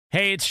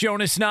Hey, it's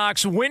Jonas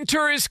Knox.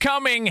 Winter is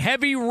coming.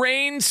 Heavy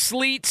rain,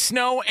 sleet,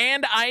 snow,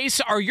 and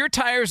ice. Are your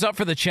tires up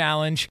for the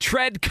challenge?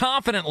 Tread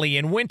confidently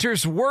in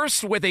winter's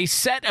worst with a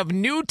set of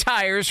new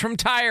tires from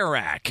Tire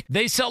Rack.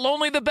 They sell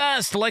only the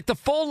best, like the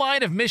full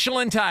line of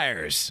Michelin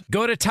tires.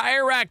 Go to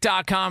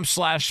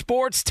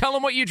TireRack.com/sports. Tell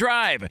them what you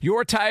drive.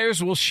 Your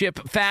tires will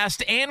ship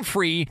fast and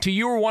free to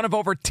you or one of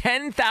over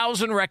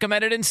 10,000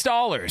 recommended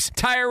installers.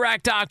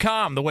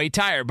 TireRack.com, the way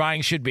tire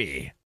buying should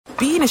be.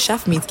 Being a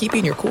chef means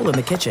keeping your cool in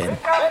the kitchen.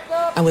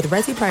 And with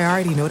Resi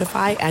Priority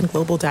Notify and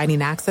Global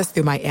Dining Access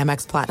through my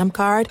Amex Platinum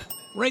card,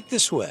 right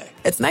this way.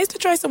 It's nice to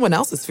try someone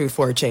else's food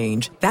for a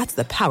change. That's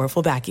the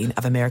powerful backing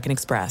of American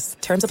Express.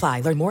 Terms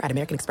apply. Learn more at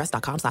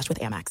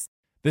americanexpress.com/withAmex.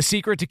 The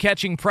secret to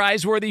catching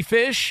prize-worthy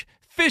fish?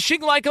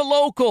 Fishing like a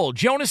local.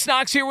 Jonas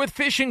Knox here with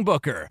Fishing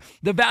Booker.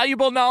 The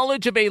valuable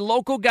knowledge of a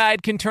local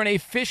guide can turn a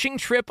fishing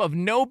trip of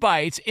no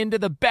bites into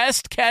the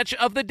best catch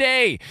of the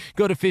day.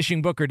 Go to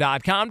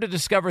fishingbooker.com to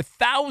discover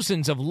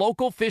thousands of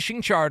local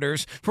fishing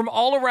charters from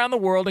all around the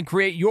world and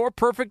create your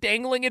perfect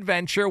angling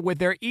adventure with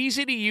their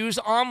easy-to-use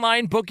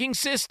online booking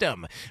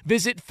system.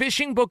 Visit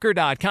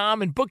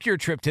fishingbooker.com and book your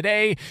trip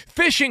today.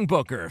 Fishing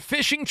Booker.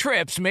 Fishing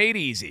trips made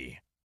easy.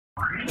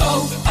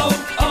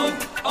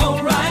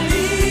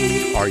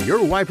 O'Reilly. Are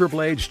your wiper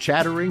blades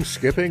chattering,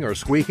 skipping, or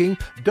squeaking?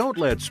 Don't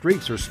let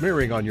streaks or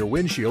smearing on your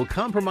windshield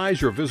compromise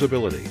your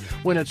visibility.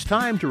 When it's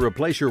time to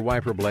replace your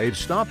wiper blades,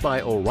 stop by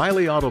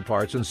O'Reilly Auto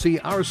Parts and see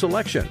our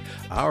selection.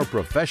 Our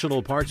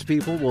professional parts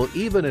people will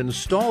even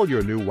install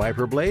your new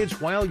wiper blades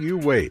while you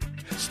wait.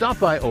 Stop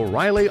by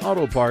O'Reilly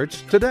Auto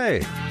Parts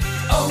today.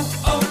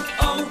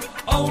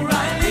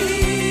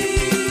 O'Reilly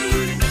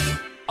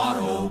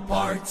Auto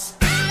Parts.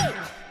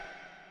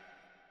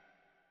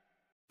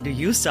 Do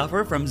you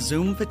suffer from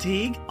Zoom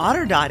fatigue?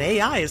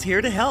 Otter.ai is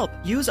here to help.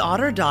 Use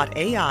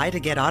Otter.ai to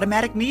get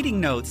automatic meeting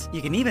notes.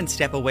 You can even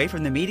step away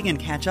from the meeting and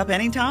catch up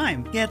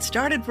anytime. Get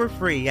started for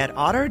free at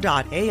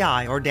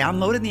Otter.ai or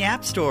download in the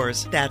app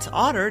stores. That's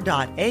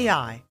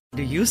Otter.ai.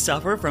 Do you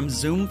suffer from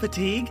Zoom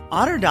fatigue?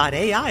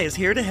 Otter.ai is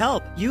here to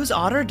help. Use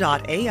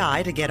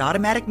Otter.ai to get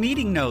automatic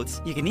meeting notes.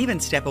 You can even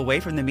step away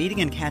from the meeting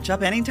and catch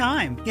up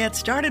anytime. Get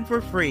started for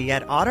free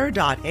at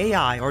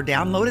Otter.ai or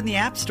download in the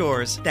app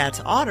stores.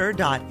 That's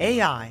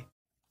Otter.ai.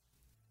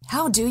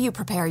 How do you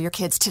prepare your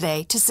kids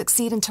today to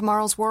succeed in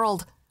tomorrow's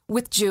world?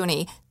 With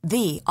Junie,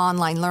 the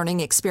online learning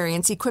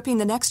experience equipping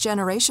the next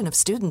generation of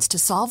students to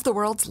solve the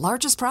world's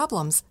largest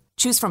problems.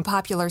 Choose from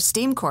popular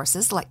STEAM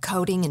courses like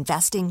coding,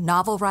 investing,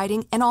 novel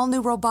writing, and all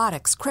new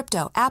robotics,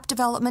 crypto, app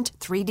development,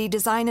 3D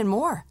design, and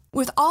more.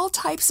 With all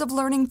types of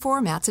learning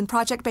formats and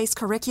project-based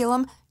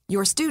curriculum,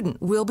 your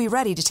student will be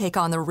ready to take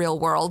on the real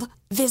world.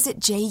 Visit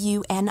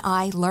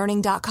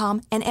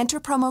JUNILearning.com and enter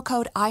promo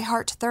code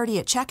IHEART30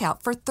 at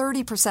checkout for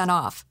 30%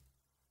 off.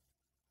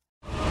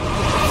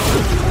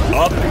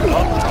 Up,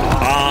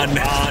 on,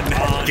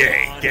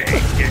 game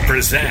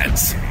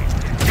presents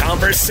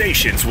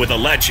Conversations with a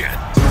Legend.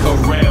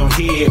 Around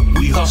here,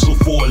 we hustle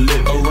for a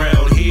living.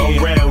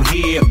 Around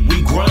here,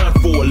 we grind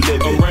for a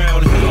living.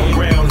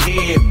 Around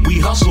here, we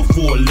hustle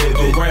for a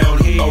living.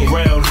 Around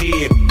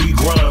here, we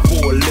grind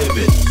for a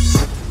living.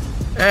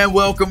 And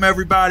welcome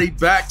everybody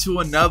back to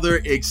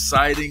another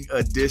exciting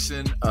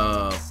edition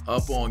of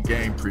Up on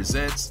Game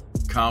presents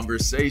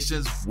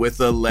Conversations with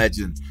a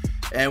Legend.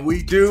 And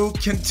we do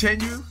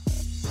continue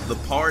the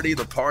party.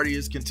 The party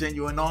is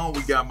continuing on.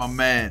 We got my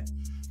man,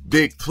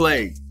 Big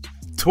Play,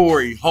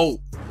 Torrey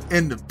Holt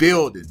in the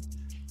building.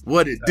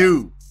 What it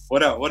do?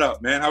 What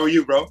up, man? How are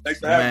you, bro? Thanks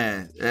for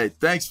having me. Hey,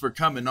 thanks for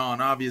coming on.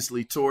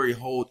 Obviously, Torrey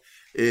Holt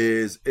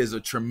is a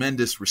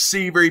tremendous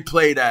receiver. He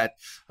played at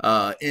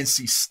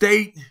NC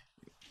State,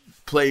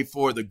 played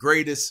for the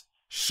greatest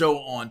show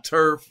on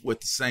turf with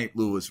the St.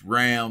 Louis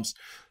Rams.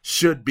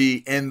 Should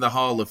be in the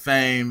Hall of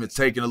Fame. It's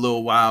taking a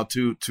little while,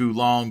 too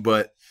long,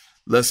 but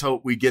let's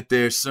hope we get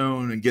there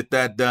soon and get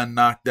that done,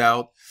 knocked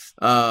out.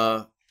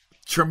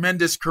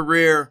 Tremendous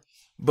career.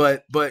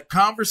 But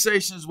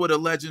Conversations with a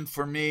Legend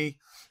for me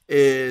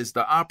is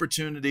the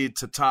opportunity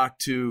to talk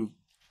to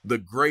the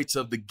greats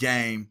of the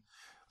game,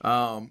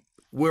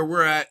 where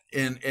we're at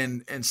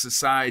in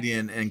society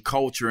and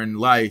culture and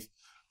life.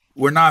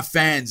 We're not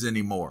fans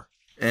anymore,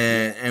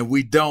 and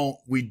we don't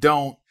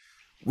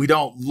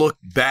look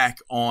back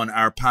on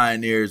our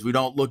pioneers. We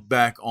don't look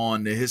back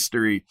on the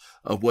history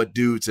of what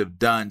dudes have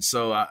done.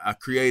 So I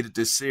created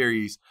this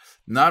series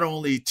not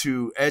only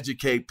to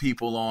educate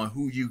people on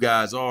who you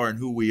guys are and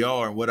who we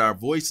are and what our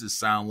voices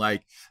sound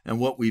like and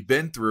what we've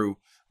been through,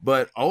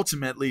 but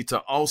ultimately to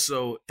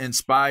also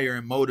inspire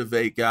and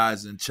motivate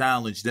guys and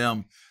challenge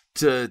them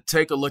to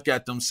take a look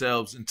at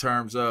themselves in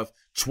terms of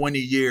 20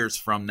 years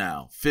from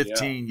now,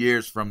 15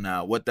 years from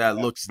now, what that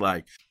looks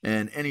like.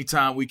 And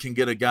anytime we can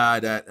get a guy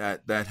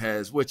that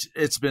has, which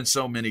it's been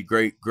so many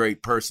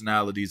great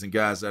personalities and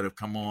guys that have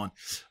come on,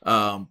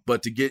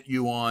 but to get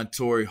you on,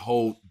 Torrey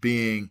Holt,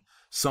 being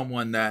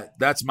someone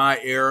that's my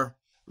era.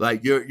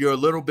 Like you're a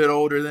little bit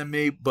older than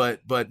me,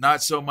 but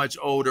not so much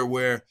older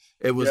where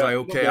it was like,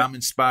 okay, I'm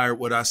inspired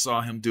what I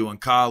saw him do in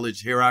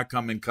college. Here I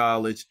come in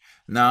college.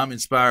 Now I'm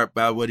inspired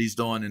by what he's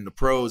doing in the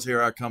pros.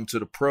 Here I come to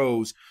the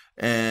pros,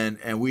 and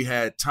we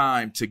had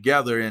time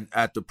together and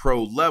at the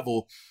pro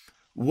level.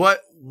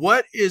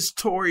 What is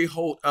Torry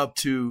Holt up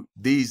to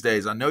these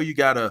days? I know you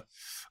got a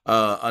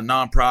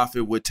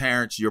nonprofit with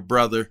Terrence, your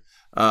brother.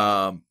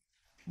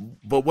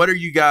 But what are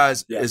you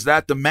guys? Yeah. Is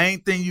that the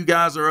main thing you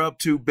guys are up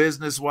to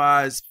business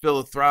wise,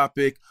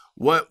 philanthropic?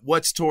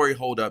 What's Torry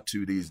Holt up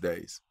to these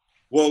days?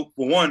 Well,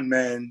 for one,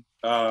 man,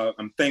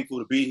 I'm thankful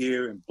to be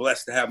here and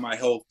blessed to have my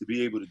health to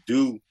be able to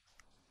do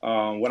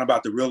what I'm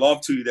about to reel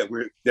off to you that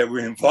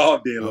we're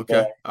involved in.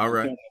 Okay, all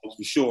right,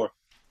 for sure.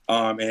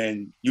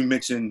 And you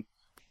mentioned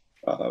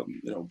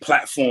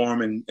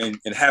platform and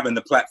having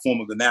the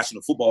platform of the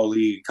National Football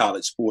League and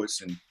college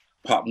sports and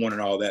Pop One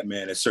and all that,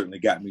 man, it certainly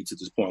got me to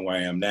this point where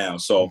I am now.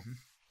 So,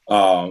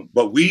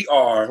 but we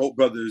are, Hope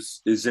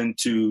Brothers is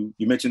into,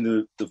 you mentioned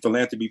the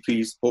philanthropy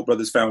piece, Hope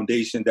Brothers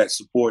Foundation that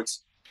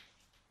supports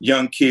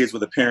young kids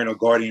with a parent or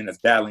guardian that's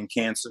battling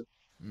cancer.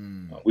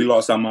 We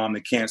lost our mom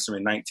to cancer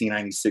in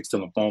 1996 to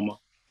lymphoma.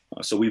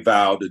 So we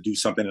vowed to do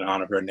something in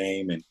honor of her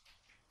name. And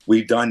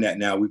we've done that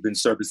now. We've been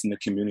servicing the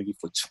community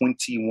for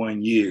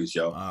 21 years,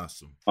 yo.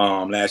 Awesome.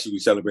 Last year we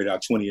celebrated our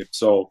 20th.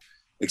 So,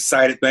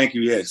 excited. Thank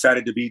you. Yeah.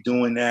 Excited to be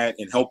doing that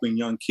and helping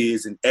young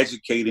kids and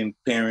educating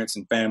parents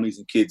and families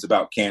and kids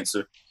about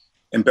cancer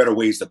and better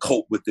ways to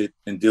cope with it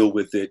and deal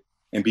with it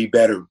and be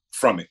better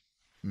from it.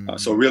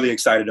 So really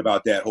excited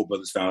about that. Hope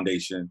Brothers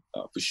Foundation,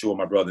 for sure.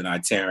 My brother and I,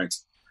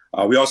 Terrence.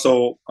 We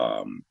also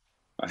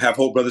have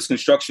Hope Brothers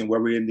Construction where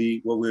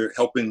we're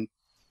helping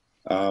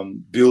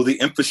build the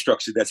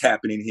infrastructure that's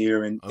happening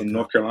here in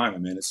North Carolina,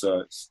 man. It's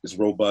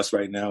robust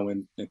right now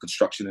in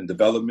construction and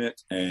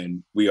development.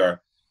 And we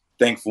are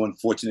thankful and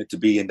fortunate to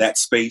be in that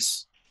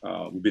space.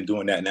 We've been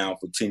doing that now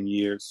for 10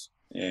 years.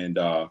 And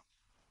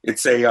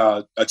it's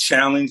a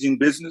challenging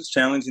business,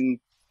 challenging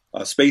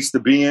space to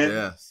be in.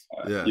 Yes.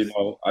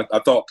 I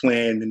thought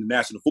playing in the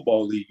National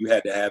Football League, you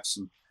had to have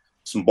some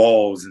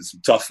balls and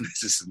some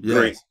toughness and some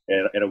grit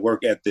and a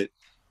work ethic.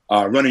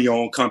 Running your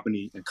own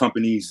company and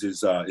companies is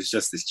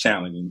just as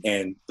challenging.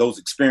 And those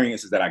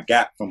experiences that I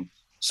got from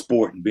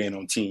sport and being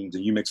on teams,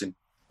 and you mentioned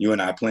you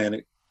and I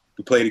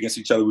we played against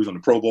each other. We was on the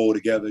Pro Bowl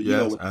together. You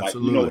know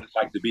what it's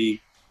like to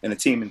be in a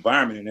team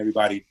environment and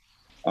everybody,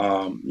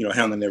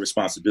 handling their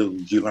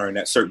responsibilities.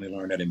 Certainly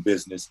learn that in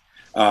business.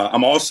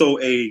 I'm also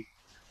a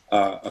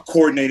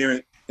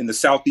coordinator in the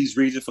Southeast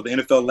region for the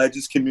NFL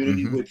Legends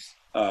community, which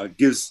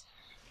gives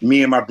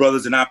me and my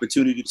brothers an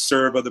opportunity to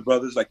serve other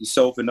brothers like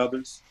yourself and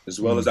others, as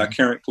well as our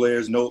current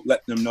players,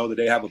 let them know that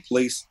they have a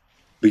place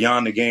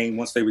beyond the game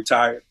once they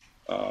retire,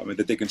 and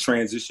that they can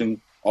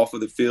transition off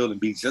of the field and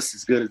be just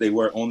as good as they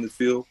were on the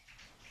field.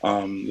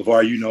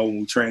 LeVar, when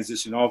we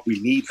transition off, we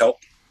need help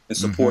and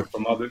support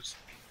from others.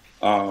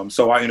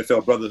 So our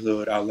NFL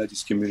Brotherhood, our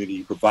Legends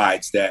community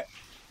provides that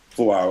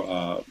for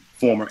our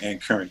former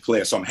and current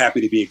players. So I'm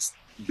happy to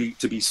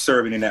be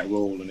serving in that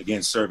role and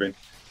again serving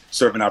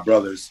our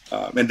brothers.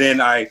 And then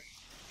I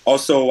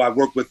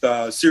work with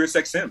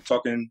SiriusXM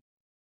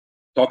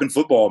talking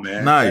football,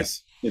 man.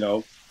 Nice.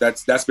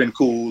 That's been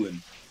cool.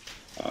 And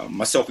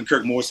myself and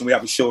Kirk Morrison, we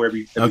have a show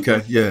every okay,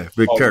 week. Yeah,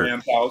 Big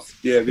Kirk. House.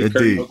 Yeah, Big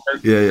Kirk.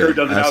 Kirk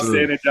does an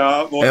outstanding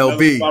job.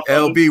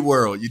 LB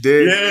World, you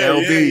did?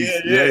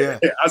 Yeah.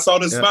 I saw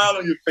the smile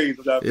on your face.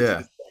 But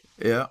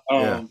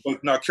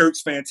no,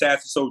 Kirk's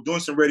fantastic. So doing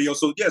some radio.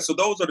 So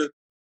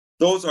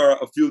those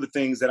are a few of the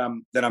things that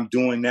I'm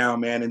doing now,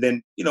 man. And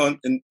then,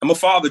 and I'm a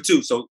father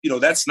too. So,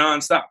 that's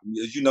nonstop.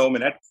 As you know,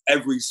 man, that's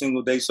every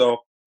single day. So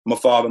I'm a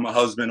father, I'm a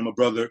husband, I'm a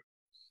brother,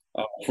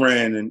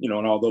 friend, and,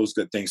 and all those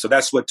good things. So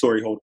that's what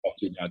Torry Holt is up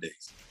to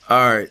nowadays.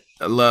 All right.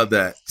 I love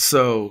that.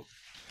 So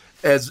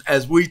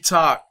as we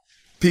talk,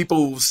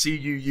 people will see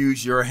you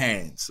use your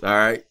hands. All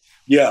right.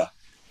 Yeah.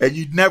 And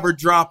you never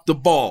drop the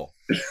ball.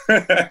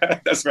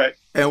 That's right.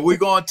 And we're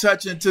going to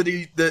touch into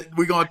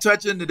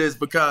this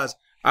because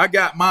I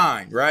got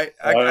mine, right?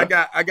 I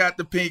got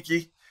the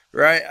pinky,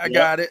 right? I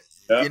got it.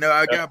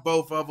 I got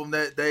both of them.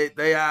 That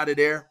they out of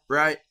there,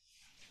 right?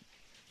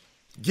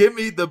 Give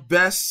me the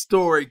best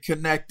story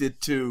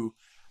connected to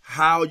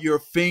how your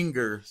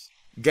fingers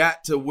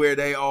got to where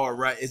they are,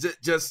 right? Is it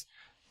just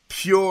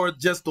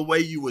the way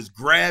you was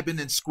grabbing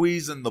and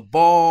squeezing the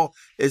ball?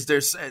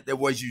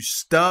 Was you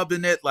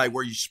stubbing it? Like,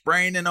 were you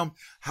spraining them?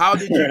 How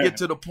did you get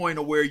to the point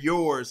of where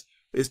yours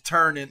is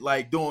turning,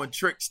 like doing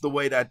tricks the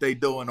way that they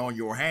doing on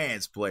your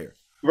hands, player?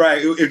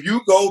 Right.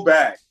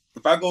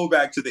 If I go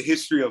back to the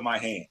history of my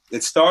hand,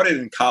 it started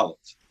in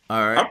college.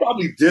 All right. I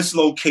probably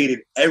dislocated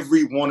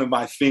every one of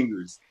my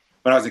fingers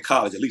when I was in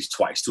college, at least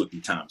twice, 2 or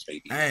 3 times,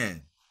 maybe.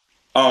 Man.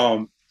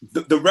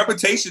 The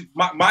reputation,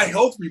 my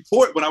health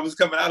report when I was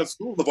coming out of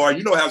school, LeVar,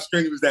 you know how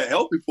strenuous that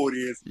health report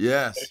is.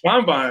 Yes. At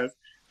Combine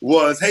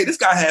was, hey, this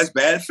guy has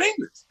bad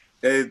fingers.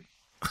 And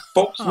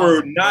folks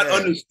were not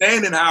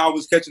understanding how I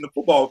was catching the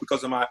football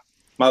because of my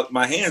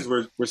hands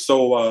were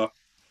so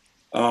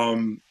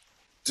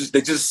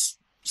they just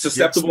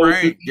susceptible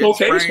to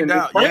location.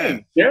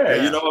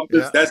 Yeah. You know,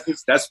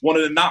 that's one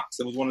of the knocks.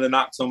 It was one of the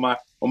knocks on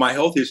my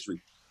health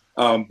history.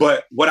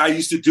 But what I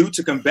used to do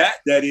to combat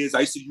that is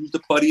I used to use the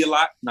putty a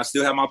lot, and I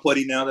still have my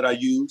putty now that I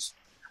use.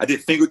 I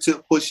did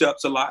fingertip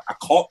push-ups a lot. I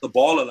caught the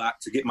ball a lot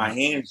to get my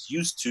hands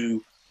used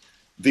to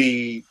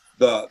the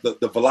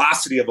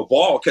velocity of a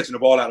ball, catching the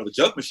ball out of a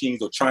jug machine,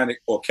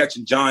 or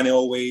catching John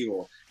Elway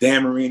or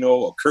Dan Marino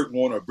or Kurt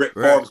Warner or Brett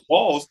Favre's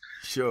balls,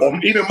 or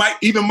even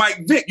Mike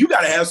Vick. You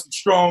got to have some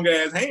strong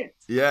ass hands.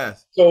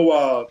 Yes.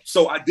 So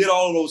I did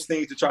all of those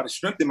things to try to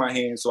strengthen my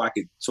hands so I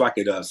could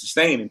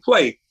sustain and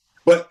play.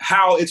 But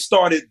how it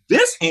started,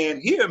 this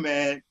hand here,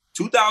 man.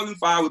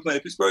 2005, we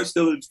played Pittsburgh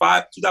Steelers.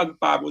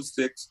 2005 was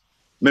 6.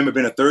 Remember,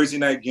 being a Thursday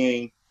night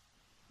game.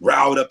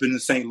 Riled up in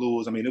St.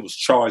 Louis. I mean, it was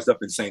charged up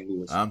in St.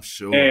 Louis. I'm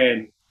sure.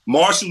 And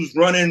Marshall was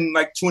running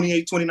like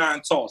 28,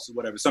 29 toss or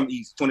whatever, some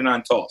easy,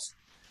 29 toss.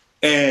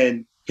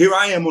 And here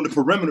I am on the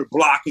perimeter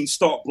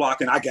start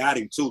blocking. I got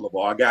him too,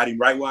 LeVar. I got him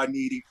right where I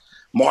need him.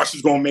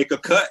 Marshall's going to make a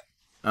cut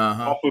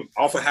off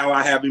of how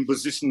I have him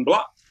positioned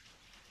blocked.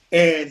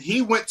 And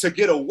he went to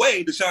get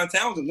away. Deshaun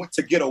Townsend went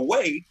to get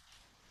away.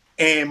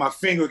 And my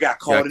finger got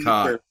caught in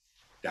the jersey.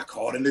 Got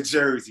caught in the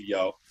jersey,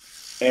 yo.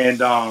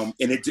 And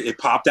it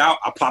popped out.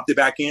 I popped it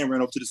back in,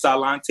 ran over to the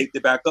sideline, taped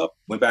it back up,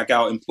 went back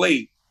out and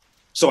played.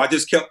 So I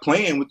just kept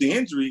playing with the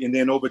injury. And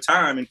then over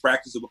time in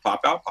practice, it would pop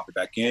out, pop it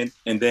back in.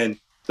 And then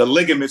the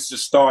ligaments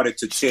just started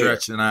to tear.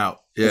 Stretching out.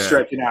 Yeah.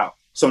 Stretching out.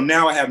 So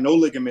now I have no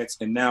ligaments,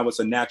 and now it's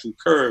a natural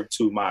curve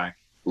to my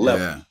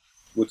level,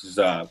 which is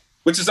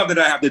something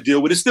that I have to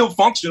deal with. It's still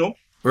functional.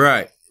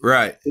 Right.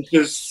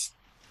 It's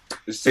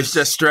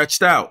just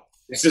stretched out.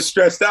 It's just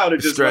stretched out.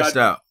 It's just stretched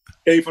out.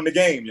 Came from the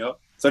game, yo.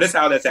 So that's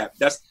how that's happened.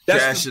 That's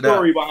the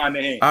story behind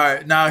the hand. All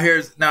right, now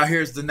here's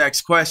the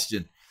next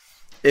question.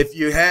 If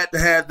you had to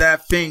have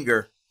that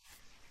finger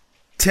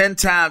 10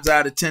 times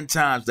out of 10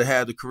 times to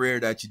have the career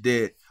that you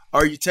did,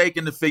 are you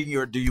taking the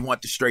finger or do you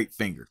want the straight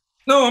finger?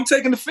 No, I'm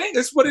taking the finger.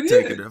 That's what it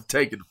is. I'm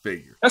taking the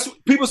finger. That's what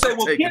people say.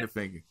 Well, taking the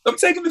finger. I'm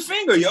taking the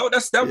finger, yo.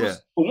 Was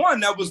for one.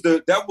 That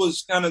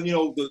was kind of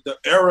the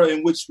era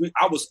in which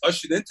I was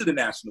ushered into the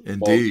National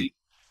Football League.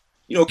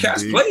 You know,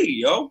 cats played,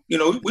 yo. You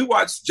know, we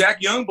watched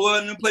Jack Youngblood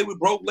and them play with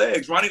broke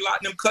legs. Ronnie Lott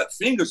and them cut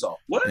fingers off.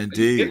 What?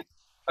 Indeed.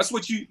 That's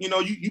what you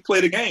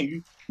play the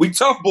game. We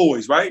tough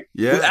boys, right?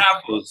 Yeah. We're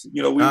apples.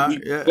 You know, we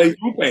play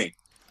through pain.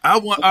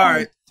 All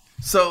right.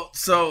 So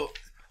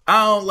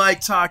I don't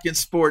like talking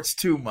sports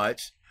too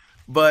much,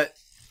 but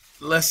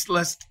let's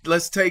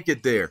take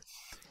it there.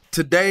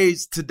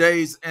 Today's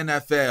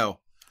NFL,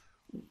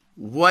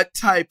 what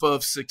type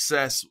of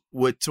success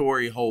would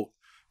Torry Holt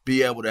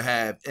be able to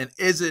have? And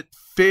is it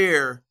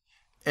fair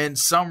in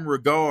some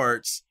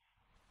regards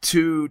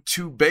to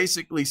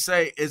basically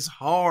say it's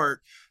hard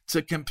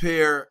to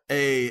compare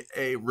a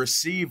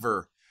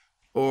receiver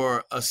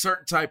or a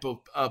certain type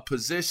of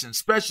position,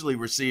 especially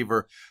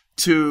receiver,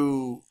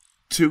 to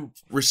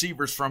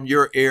receivers from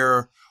your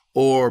era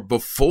or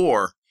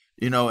before,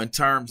 in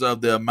terms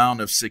of the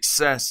amount of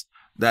success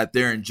that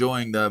they're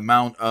enjoying, the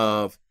amount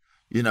of,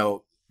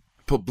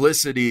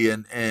 publicity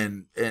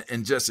and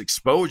just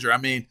exposure? I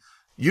mean,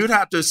 you'd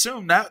have to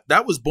assume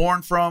that was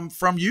born from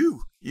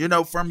you,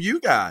 from you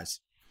guys.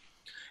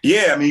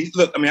 Yeah, I mean,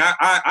 look,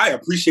 I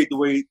appreciate the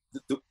way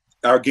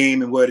our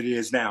game and what it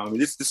is now. I mean,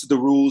 this is the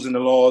rules and the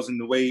laws and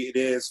the way it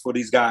is for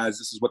these guys.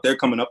 This is what they're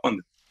coming up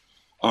under,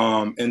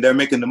 and they're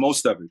making the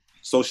most of it.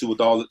 Especially with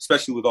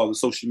all the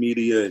social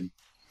media and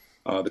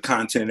the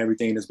content and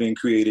everything that's being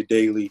created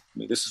daily. I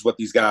mean, this is what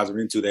these guys are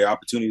into. Their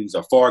opportunities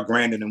are far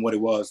grander than what it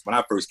was when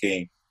I first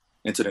came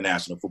into the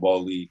National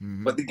Football League.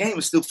 Mm-hmm. But the game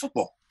is still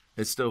football.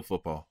 It's still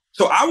football.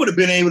 So I would have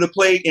been able to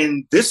play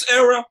in this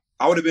era.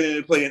 I would have been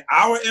able to play in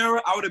our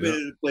era. I would have been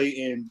able to play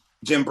in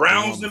Jim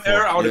Brown's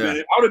era. I would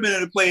have been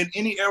able to play in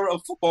any era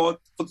of football.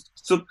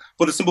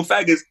 For the simple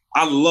fact is,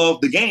 I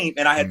love the game,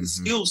 and I had the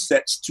skill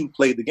sets to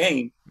play the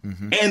game,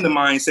 and the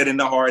mindset and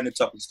the heart and the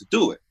toughness to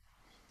do it.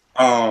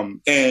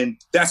 And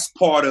that's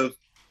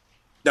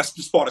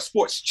just part of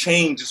sports.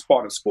 Change is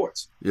part of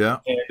sports. Yeah.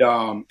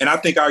 And I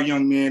think our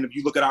young men, if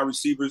you look at our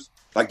receivers,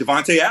 like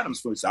Devontae Adams,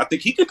 for instance, I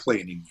think he can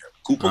play in any era.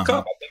 Cooper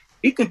Kupp, I think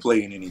he can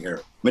play in any era.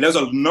 I mean, there's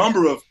a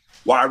number of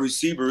wide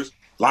receivers,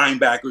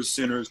 linebackers,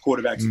 centers,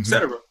 quarterbacks,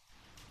 etc.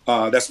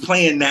 That's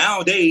playing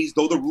nowadays,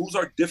 though the rules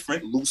are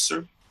different,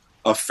 looser,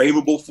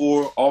 favorable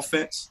for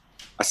offense.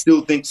 I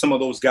still think some of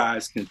those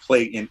guys can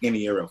play in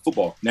any era of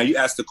football. Now, you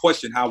asked the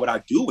question, how would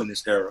I do in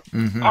this era?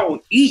 I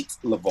would eat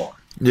LeVar.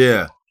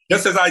 Yeah.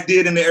 Just as I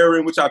did in the era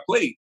in which I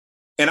played.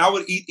 And I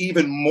would eat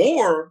even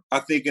more, I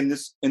think, in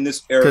this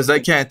era. Because they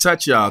can't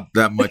touch y'all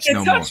that much no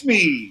more. They can't touch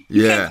me.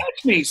 You can't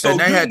touch me. So and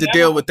they had to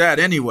deal with that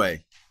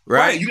anyway.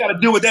 Right. You got to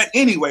deal with that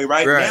anyway,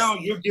 right? Now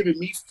you're giving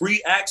me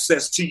free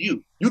access to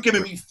you. You're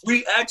giving me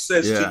free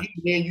access to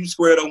you, and you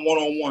squared up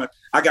one-on-one.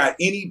 I got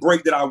any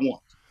break that I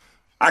want.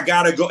 I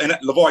got to go. And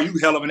LeVar, you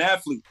hell of an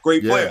athlete,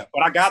 great player.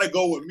 But I got to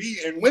go with me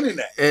and winning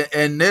that.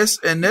 In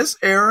this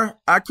era,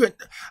 I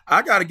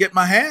got to get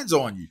my hands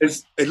on you.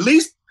 It's, at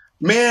least,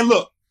 man,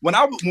 look, when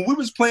we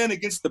was playing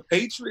against the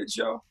Patriots,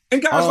 y'all,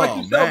 and guys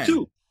like yourself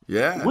too.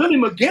 Yeah. Willie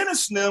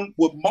McGinnis and them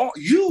would maul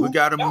you. We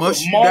got to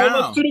mush you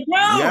down to the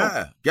ground.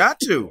 Yeah, got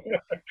to.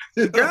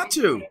 You got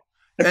to.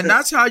 And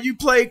that's how you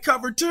play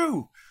cover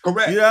 2.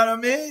 Correct. You know what I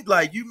mean?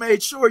 Like, you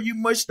made sure you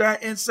mushed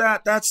that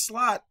inside that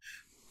slot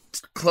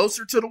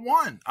closer to the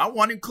 1. I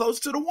want him close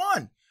to the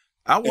 1.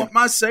 I want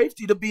my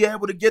safety to be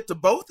able to get to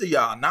both of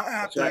y'all, not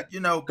have to, be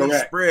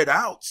spread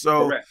out.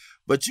 So,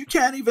 but you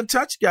can't even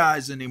touch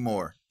guys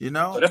anymore,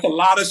 So that's a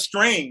lot of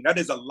strain. That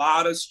is a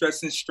lot of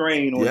stress and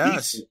strain on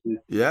defense.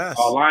 Yes.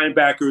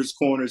 Linebackers,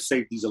 corners,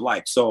 safeties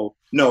alike. So,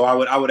 no,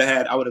 I would have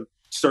had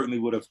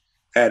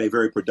a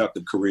very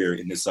productive career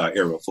in this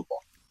era of football.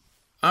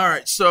 All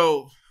right.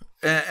 So,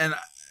 and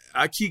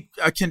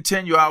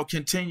I'll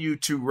continue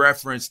to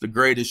reference The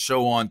Greatest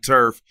Show on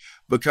Turf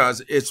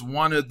because it's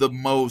one of the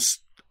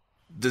most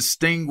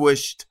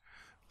distinguished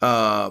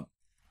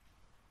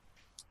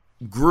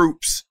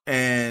groups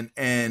and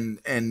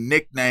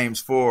nicknames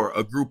for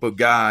a group of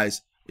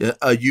guys,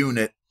 a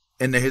unit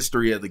in the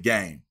history of the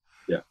game.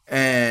 Yeah.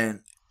 And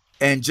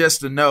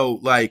just to know,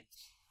 like,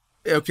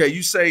 okay,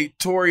 you say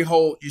Torrey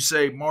Holt, you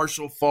say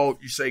Marshall Faulk,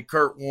 you say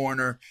Kurt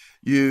Warner,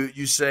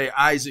 you say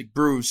Isaac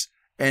Bruce,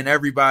 and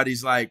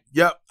everybody's like,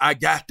 yep, I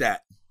got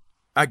that.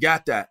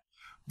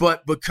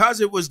 But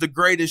because it was the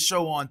greatest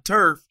show on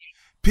turf,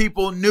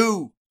 people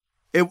knew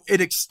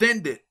it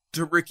extended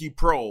to Ricky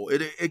Prohl.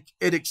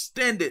 It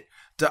extended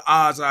to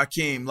Oz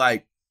Hakeem.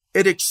 Like,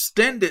 it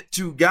extended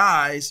to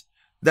guys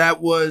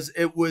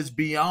it was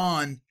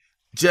beyond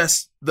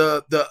just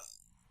the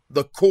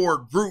core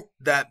group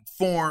that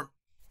formed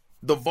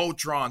the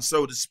Voltron,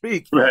 so to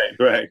speak.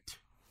 Right.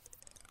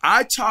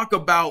 I talk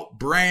about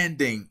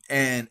branding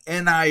and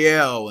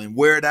NIL and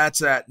where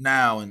that's at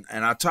now. And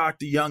I talk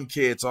to young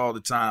kids all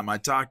the time. I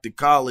talk to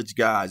college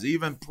guys,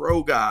 even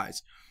pro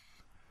guys.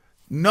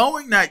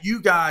 Knowing that you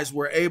guys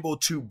were able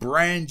to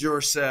brand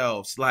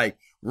yourselves, like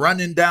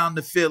running down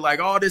the field, like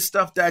all this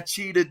stuff that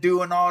Cheetah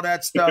do and all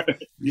that stuff,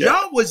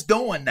 y'all was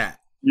doing that.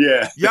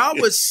 Yeah. Y'all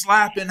was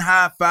slapping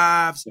high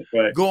fives,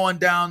 going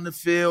down the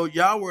field.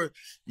 Y'all were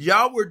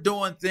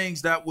doing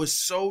things that was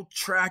so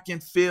track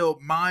and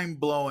field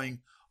mind-blowing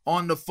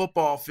on the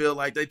football field.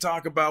 Like they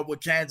talk about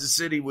what Kansas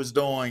City was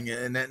doing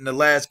in the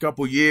last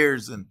couple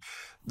years. And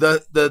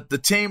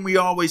the team we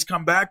always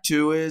come back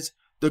to is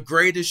the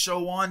greatest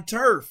show on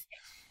turf.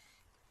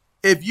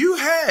 If you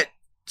had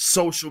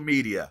social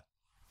media,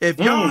 if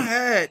y'all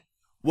had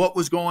what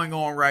was going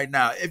on right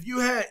now, if you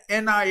had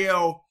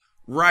NIL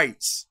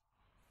rights,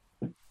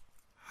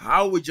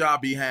 how would y'all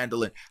be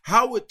handling?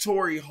 How would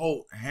Torrey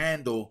Holt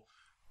handle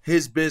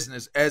his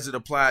business as it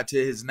applied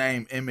to his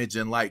name, image,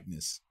 and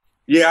likeness?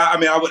 Yeah, I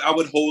mean, I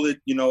would hold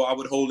it,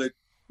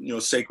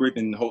 sacred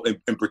and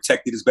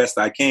protect it as best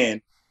I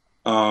can,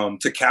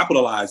 to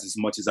capitalize as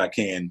much as I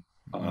can,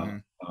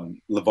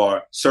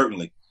 LeVar,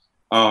 certainly.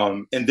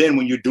 And then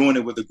when you're doing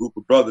it with a group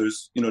of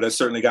brothers, there's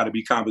certainly got to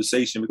be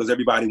conversation because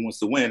everybody wants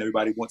to win.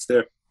 Everybody wants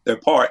their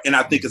part. And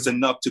I think it's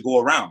enough to go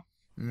around.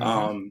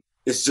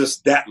 It's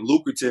just that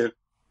lucrative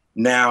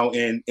now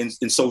in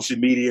social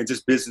media and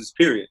just business,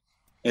 period.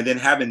 And then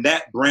having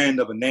that brand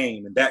of a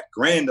name and that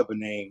grand of a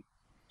name,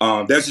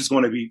 there's just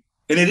going to be,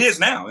 and it is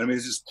now. I mean,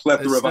 it's just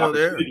plethora of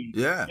opportunities.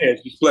 Yeah,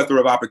 it's just plethora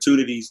of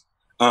opportunities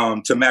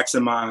to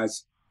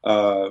maximize,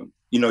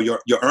 your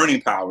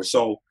earning power.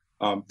 So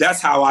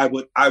that's how I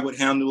would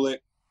handle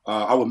it.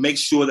 I would make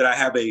sure that I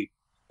have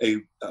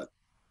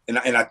and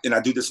I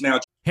do this now.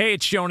 Hey,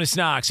 it's Jonas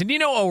Knox, and you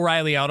know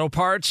O'Reilly Auto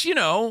Parts. You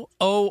know,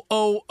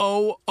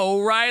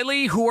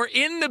 O'Reilly, who are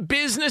in the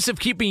business of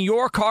keeping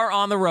your car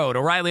on the road.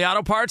 O'Reilly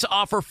Auto Parts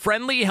offer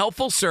friendly,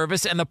 helpful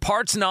service and the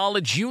parts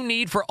knowledge you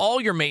need for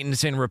all your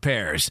maintenance and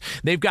repairs.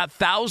 They've got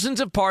thousands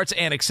of parts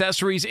and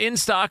accessories in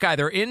stock,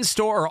 either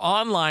in-store or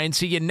online,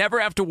 so you never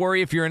have to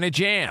worry if you're in a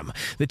jam.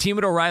 The team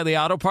at O'Reilly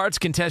Auto Parts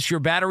can test your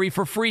battery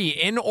for free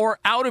in or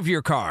out of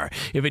your car.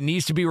 If it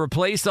needs to be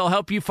replaced, they'll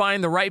help you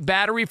find the right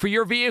battery for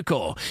your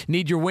vehicle.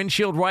 Need your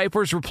windshield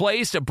wipers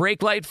replaced, a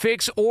brake light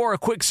fix, or a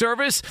quick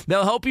service?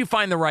 They'll help you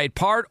find the right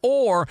part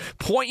or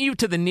point you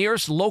to the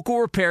nearest local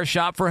repair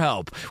shop for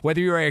help.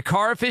 Whether you're a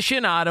car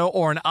aficionado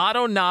or an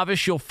auto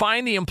novice, you'll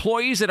find the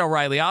employees at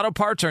O'Reilly Auto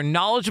Parts are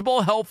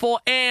knowledgeable, helpful,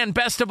 and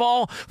best of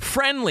all,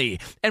 friendly.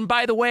 And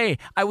by the way,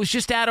 I was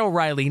just at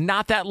O'Reilly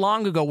not that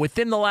long ago,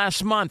 within the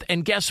last month,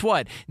 and guess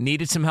what?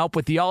 Needed some help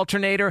with the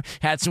alternator,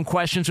 had some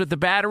questions with the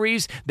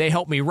batteries. They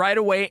helped me right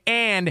away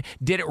and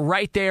did it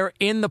right there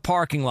in the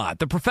parking lot.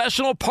 The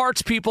professional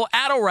parts people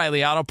at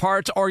O'Reilly Auto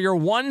Parts are your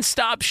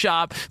one-stop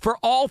shop for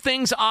all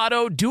things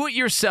auto,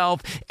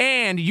 do-it-yourself,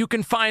 and you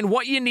can find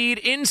what you need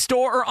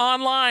in-store or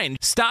online.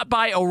 Stop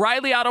by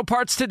O'Reilly Auto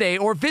Parts today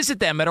or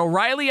visit them at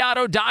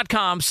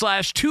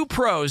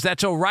O'ReillyAuto.com/2pros.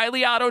 That's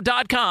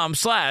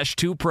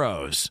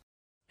O'ReillyAuto.com/2pros.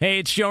 Hey,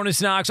 it's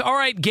Jonas Knox. All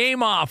right,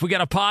 game off. We got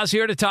to pause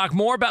here to talk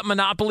more about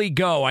Monopoly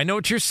Go. I know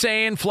what you're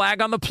saying,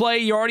 flag on the play.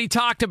 You already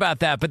talked about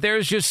that, but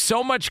there's just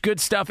so much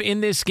good stuff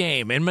in this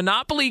game. In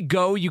Monopoly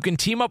Go, you can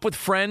team up with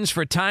friends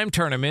for time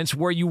tournaments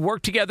where you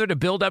work together to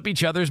build up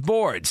each other's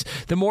boards.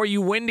 The more you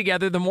win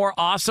together, the more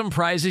awesome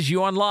prizes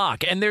you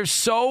unlock. And there's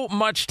so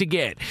much to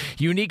get.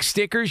 Unique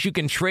stickers you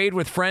can trade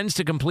with friends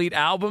to complete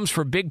albums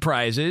for big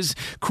prizes.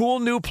 Cool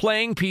new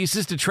playing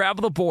pieces to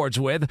travel the boards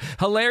with.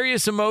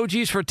 Hilarious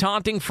emojis for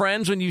taunting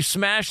friends when you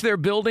smash their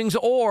buildings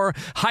or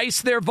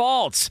heist their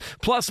vaults.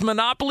 Plus,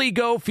 Monopoly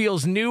Go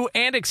feels new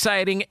and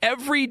exciting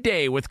every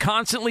day with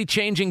constantly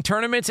changing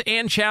tournaments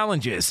and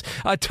challenges.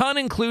 A ton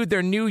include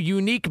their new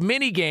unique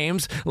mini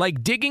games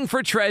like digging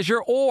for treasure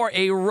or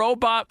a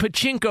robot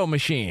pachinko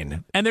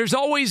machine. And there's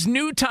always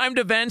new timed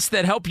events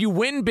that help you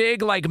win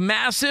big, like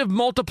massive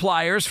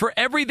multipliers for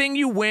everything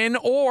you win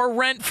or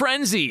rent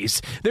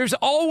frenzies. There's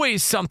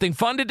always something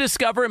fun to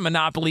discover in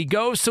Monopoly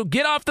Go, so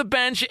get off the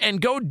bench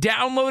and go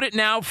download it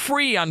now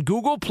free on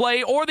Google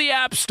Play or the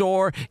App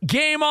Store.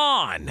 Game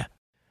on!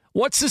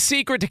 What's the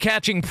secret to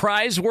catching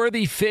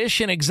prize-worthy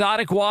fish in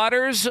exotic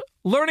waters?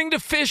 Learning to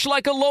fish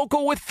like a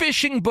local with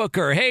Fishing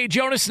Booker. Hey,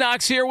 Jonas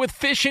Knox here with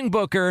Fishing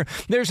Booker.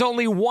 There's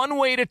only one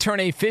way to turn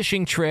a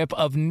fishing trip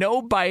of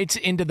no bites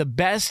into the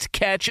best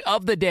catch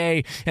of the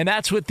day, and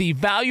that's with the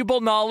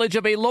valuable knowledge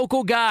of a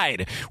local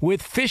guide.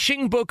 With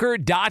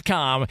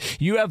FishingBooker.com,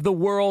 you have the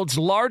world's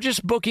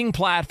largest booking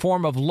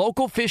platform of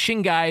local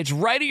fishing guides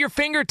right at your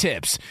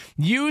fingertips.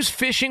 Use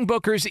Fishing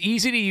Booker's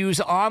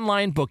easy-to-use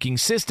online booking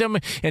system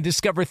and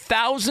discover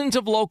thousands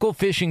of local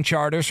fishing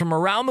charters from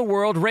around the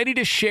world ready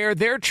to share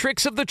their tricks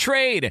of the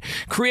trade.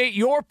 Create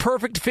your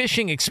perfect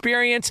fishing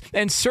experience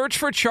and search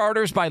for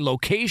charters by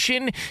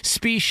location,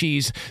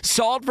 species,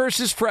 salt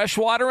versus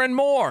freshwater, and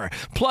more.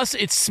 Plus,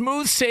 it's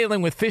smooth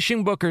sailing with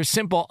Fishing Booker's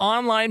simple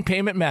online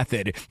payment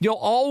method. You'll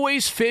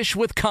always fish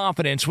with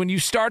confidence when you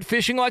start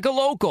fishing like a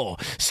local.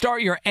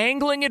 Start your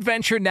angling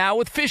adventure now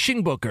with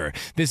Fishing Booker.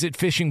 Visit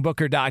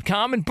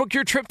FishingBooker.com and book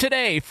your trip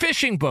today.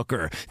 Fishing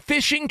Booker.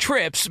 Fishing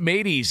trips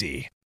made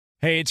easy.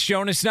 Hey, it's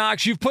Jonas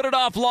Knox. You've put it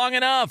off long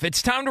enough.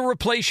 It's time to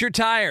replace your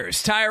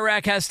tires. Tire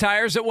Rack has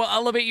tires that will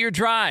elevate your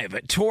drive.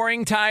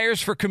 Touring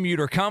tires for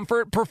commuter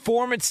comfort,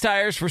 performance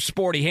tires for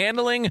sporty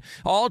handling,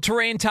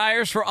 all-terrain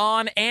tires for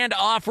on- and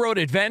off-road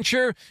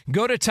adventure.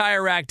 Go to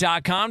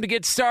TireRack.com to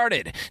get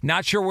started.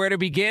 Not sure where to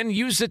begin?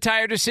 Use the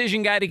Tire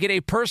Decision Guide to get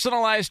a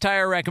personalized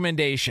tire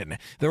recommendation.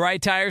 The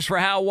right tires for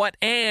how, what,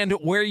 and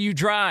where you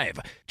drive.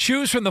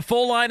 Choose from the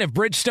full line of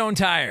Bridgestone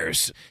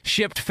tires.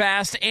 Shipped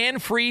fast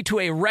and free to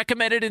a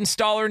recommended installer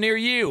near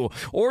you,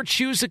 or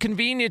choose the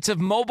convenience of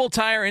mobile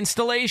tire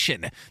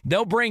installation.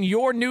 They'll bring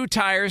your new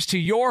tires to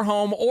your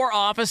home or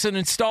office and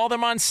install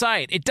them on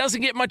site. It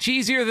doesn't get much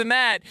easier than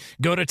that.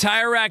 Go to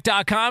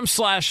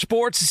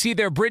TireRack.com/sports to see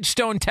their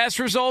Bridgestone test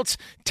results,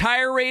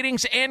 tire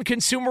ratings, and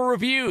consumer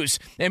reviews.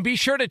 And be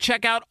sure to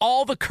check out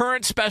all the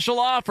current special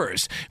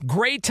offers.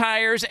 Great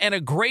tires and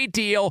a great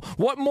deal.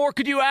 What more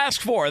could you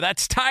ask for?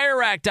 That's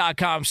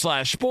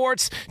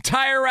TireRack.com/sports.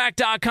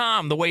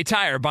 TireRack.com, the way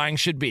tire buying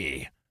should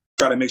be.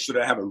 Try to make sure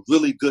that I have a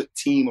really good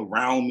team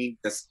around me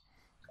that's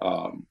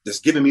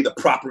giving me the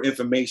proper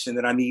information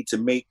that I need to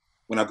make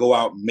when I go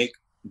out and make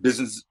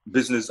business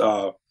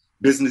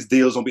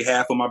deals on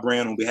behalf of my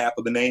brand, on behalf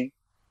of the name,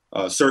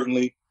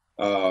 certainly.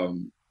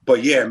 But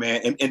yeah,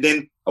 man. And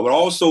then I would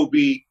also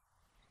be,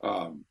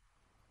 I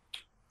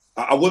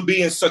wouldn't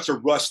be in such a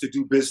rush to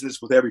do business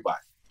with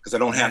everybody because I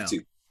don't have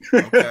to.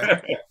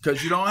 Okay.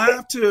 Because you don't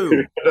have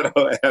to. I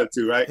don't have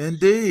to, right?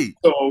 Indeed.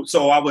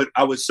 So I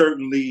would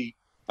certainly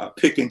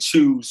pick and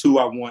choose who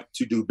I want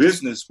to do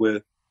business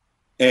with,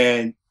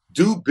 and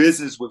do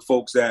business with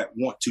folks that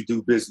want to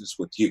do business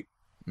with you.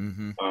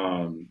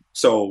 Mm-hmm.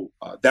 So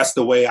that's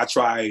the way I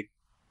try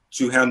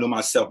to handle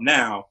myself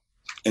now.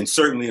 And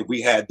certainly, if we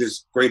had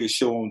this Greatest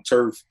Show on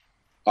Turf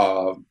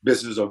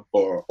business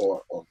or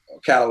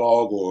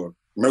catalog or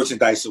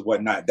merchandise or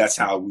whatnot, that's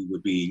how we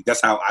would be.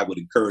 That's how I would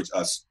encourage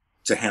us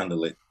to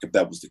handle it if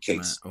that was the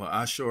case. Man, well,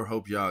 I sure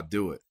hope y'all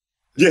do it.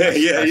 Yeah.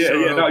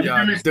 No, you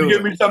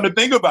give me something to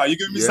think about.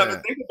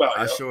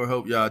 I sure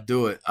hope y'all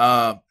do it.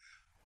 How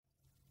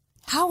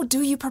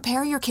do you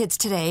prepare your kids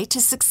today to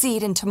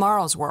succeed in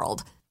tomorrow's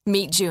world?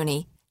 Meet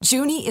Junie.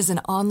 Junie is an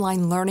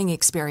online learning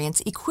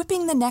experience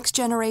equipping the next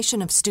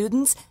generation of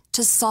students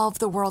to solve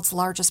the world's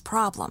largest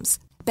problems.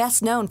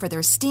 Best known for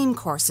their STEAM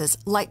courses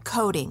like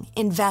coding,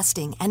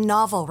 investing, and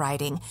novel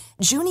writing,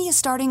 Junie is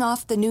starting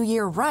off the new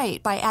year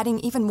right by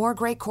adding even more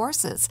great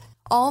courses.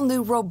 All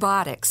new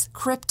robotics,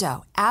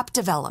 crypto, app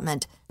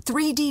development,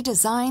 3D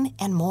design,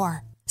 and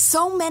more.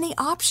 So many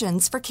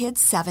options for kids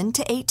 7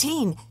 to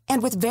 18.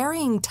 And with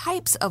varying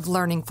types of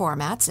learning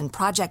formats and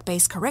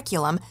project-based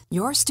curriculum,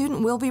 your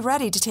student will be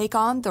ready to take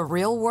on the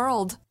real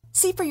world.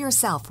 See for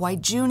yourself why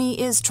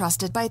Junie is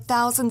trusted by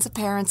thousands of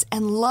parents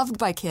and loved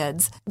by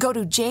kids. Go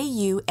to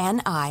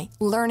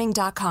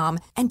JUNILearning.com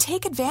and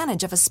take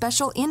advantage of a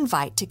special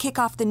invite to kick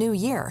off the new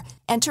year.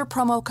 Enter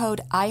promo code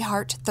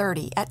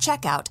IHEART30 at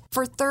checkout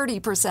for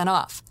 30%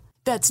 off.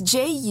 That's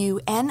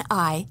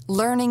JUNI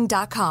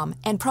learning.com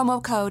and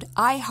promo code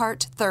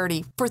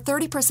IHEART30 for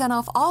 30%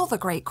 off all the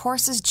great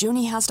courses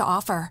Junie has to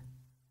offer.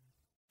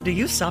 Do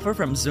you suffer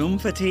from Zoom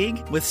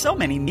fatigue? With so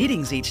many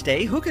meetings each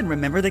day, who can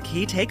remember the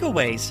key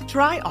takeaways?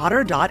 Try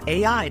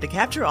Otter.ai to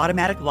capture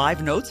automatic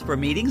live notes for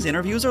meetings,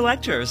 interviews, or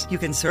lectures. You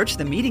can search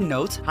the meeting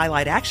notes,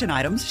 highlight action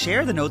items,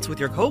 share the notes with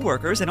your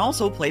coworkers, and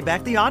also play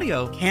back the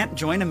audio. Can't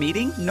join a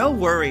meeting? No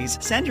worries.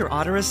 Send your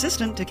Otter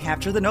assistant to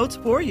capture the notes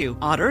for you.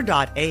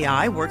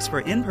 Otter.ai works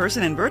for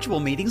in-person and virtual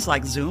meetings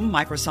like Zoom,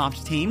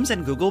 Microsoft Teams,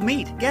 and Google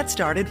Meet. Get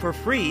started for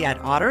free at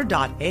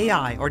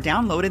Otter.ai or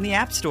download in the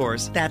app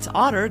stores. That's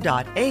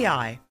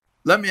Otter.ai.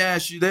 Let me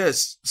ask you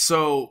this.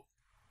 So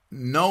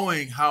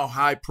knowing how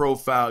high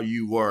profile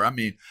you were, I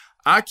mean,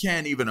 I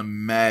can't even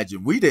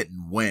imagine. We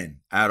didn't win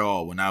at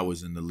all when I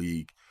was in the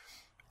league.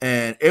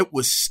 And it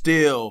was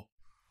still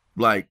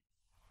like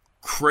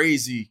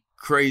crazy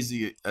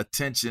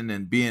attention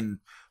and being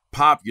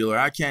popular.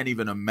 I can't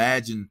even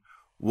imagine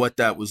what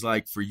that was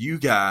like for you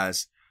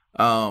guys.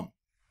 Do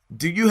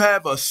you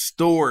have a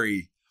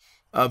story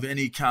of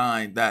any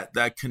kind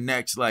that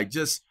connects, like,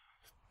 just,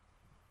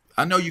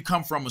 I know you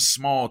come from a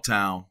small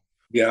town.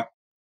 Yeah.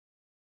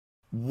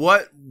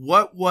 What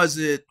was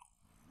it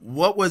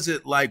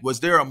like?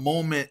 Was there a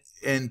moment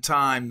in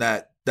time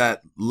that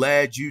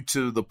led you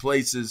to the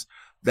places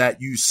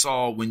that you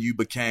saw when you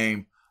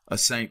became a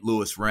St.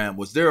 Louis Ram?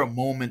 Was there a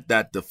moment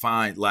that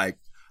defined, like,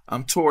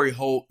 I'm Torry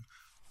Holt,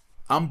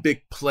 I'm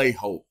Big Play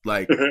Holt,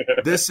 like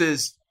this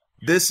is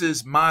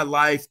my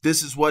life,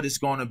 this is what it's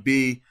going to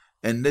be,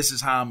 and this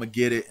is how I'm going to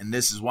get it, and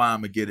this is why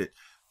I'm going to get it?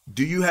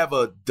 Do you have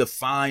a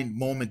defined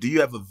moment? Do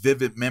you have a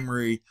vivid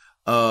memory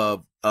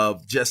of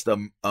just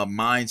a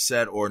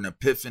mindset or an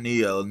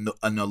epiphany, an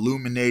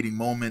illuminating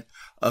moment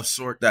of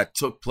sort that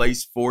took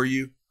place for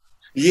you?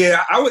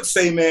 Yeah, I would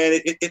say,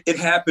 man, it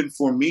happened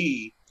for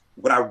me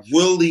when I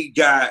really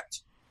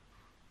got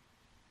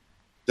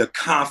the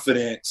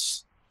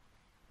confidence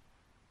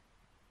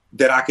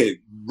that I could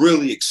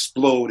really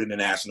explode in the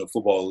National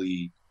Football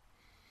League.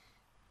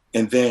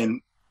 And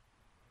then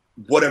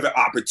whatever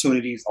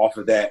opportunities off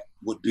of that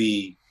would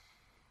be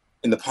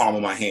in the palm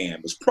of my hand.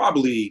 It was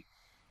probably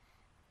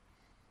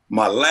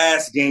my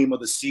last game of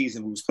the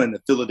season. We was playing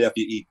the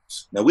Philadelphia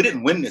Eagles. Now, we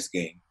didn't win this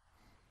game,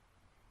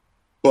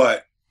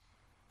 but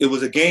it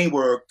was a game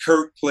where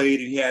Kurt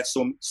played and he had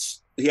so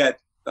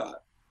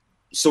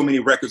many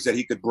records that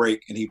he could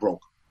break, and he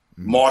broke.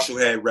 Mm-hmm. Marshall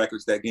had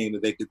records that game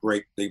that they could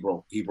break. He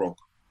broke.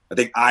 I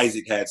think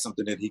Isaac had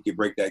something that he could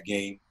break that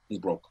game. He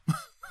broke.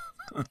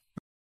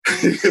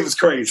 It was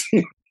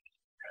crazy.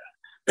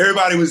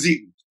 Everybody was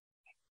eating.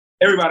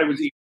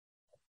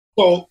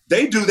 So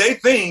they do their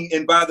thing,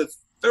 and by the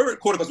third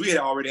quarter, because we had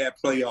already had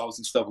playoffs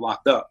and stuff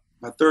locked up,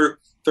 by third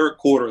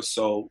quarter or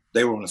so,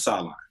 they were on the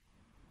sideline.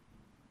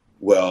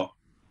 Well,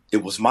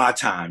 it was my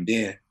time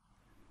then.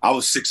 I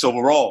was 6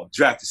 overall,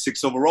 drafted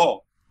 6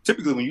 overall.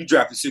 Typically, when you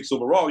drafted 6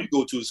 overall, you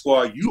go to a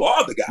squad, you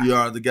are the guy. You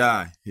are the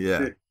guy,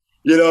 yeah.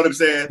 You know what I'm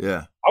saying?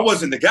 Yeah. I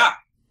wasn't the guy.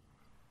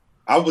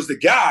 I was the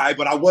guy,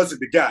 but I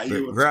wasn't the guy. You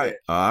know what I'm saying?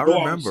 I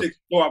remember.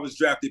 I was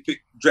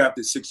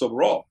drafted 6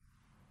 overall.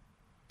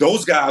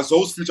 Those guys,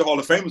 those future Hall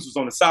of Famers was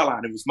on the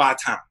sideline. It was my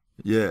time.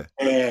 Yeah.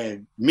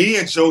 And me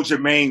and Joe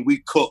Germain, we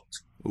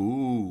cooked.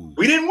 Ooh.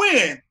 We didn't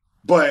win,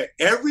 but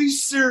every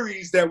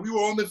series that we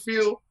were on the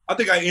field, I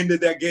think I ended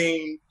that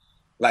game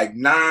like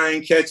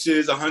 9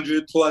 catches,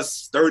 100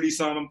 plus,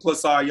 30-something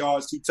plus our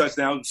yards, 2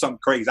 touchdowns, something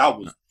crazy. I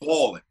was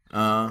balling.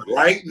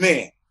 Right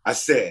then, I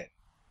said,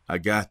 I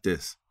got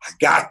this.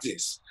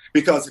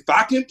 Because if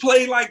I can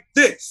play like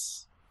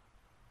this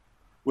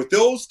with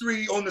those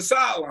 3 on the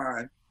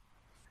sideline,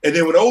 and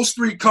then when those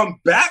 3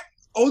 come back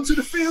onto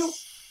the field,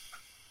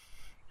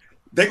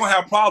 they're going to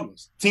have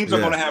problems. Teams are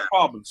going to have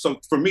problems.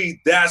 So for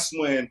me, that's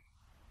when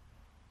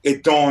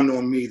it dawned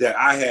on me that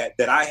I had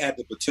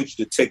the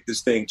potential to take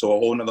this thing to a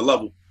whole nother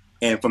level.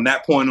 And from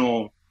that point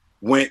on,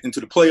 went into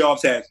the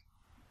playoffs, had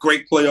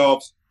great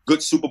playoffs,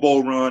 good Super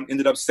Bowl run,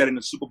 ended up setting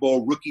the Super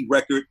Bowl rookie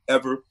record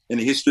ever in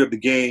the history of the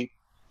game.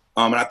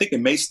 And I think it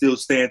may still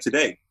stand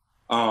today.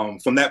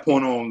 From that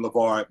point on,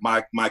 LeVar,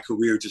 my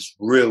career just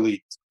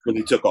really,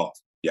 really took off.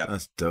 Yeah.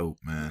 That's dope,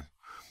 man.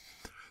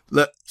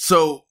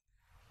 So,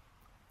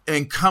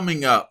 and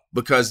coming up,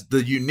 because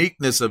the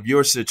uniqueness of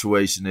your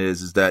situation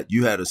is that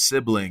you had a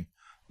sibling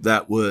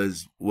that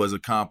was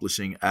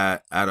accomplishing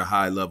at a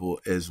high level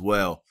as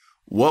well.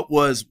 What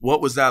was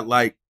that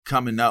like,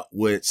 coming up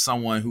with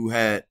someone who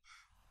had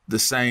the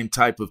same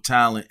type of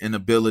talent and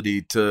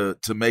ability to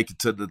make it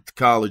to the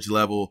college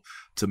level,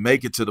 to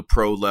make it to the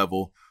pro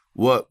level?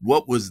 What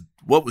was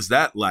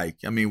that like?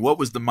 I mean, what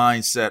was the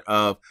mindset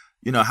of,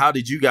 how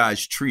did you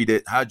guys treat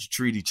it? How'd you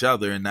treat each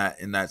other in that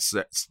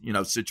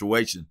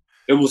situation?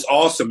 It was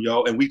awesome,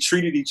 yo. And we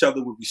treated each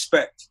other with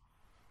respect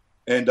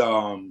and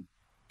love,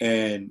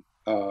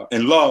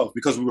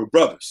 because we were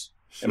brothers.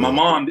 Sure. And my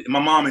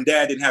mom and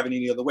dad didn't have it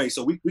any other way.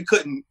 So we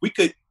could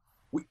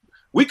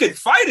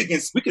fight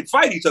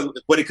each other,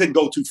 but it couldn't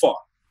go too far.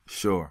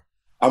 Sure.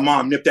 Our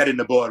mom nipped that in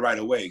the bud right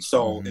away.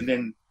 So, And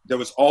then there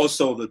was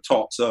also the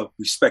talks of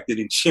respecting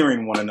and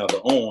cheering one another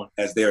on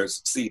as they're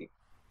succeeding.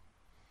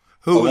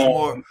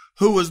 Who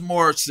was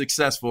more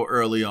successful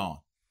early on?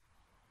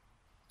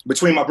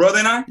 Between my brother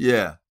and I?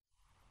 Yeah.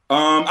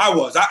 I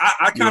was.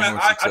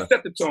 I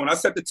set the tone. I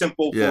set the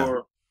tempo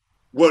for.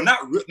 Well,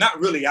 not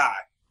really.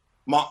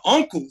 My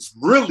uncles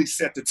really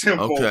set the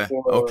tempo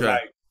for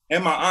like,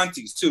 and my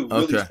aunties too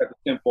really set the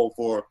tempo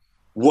for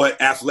what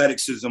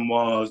athleticism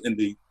was and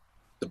the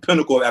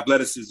pinnacle of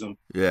athleticism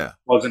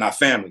was in our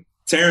family.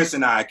 Terrence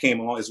and I came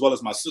along, as well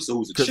as my sister, who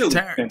was a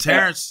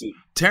cheerleader.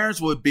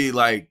 Terrence would be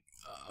like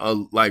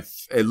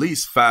at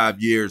least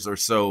 5 years or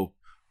so.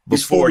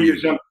 He's 4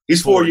 years younger.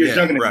 He's 4 years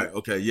younger than me. Right.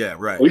 Okay. Yeah.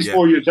 Right. Well, he's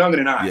 4 years younger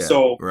than I. Yeah,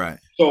 so right.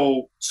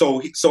 So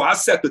I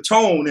set the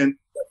tone, and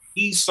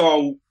he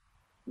saw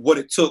what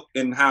it took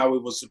and how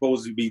it was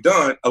supposed to be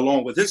done,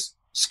 along with his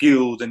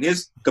skills and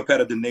his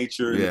competitive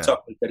nature and the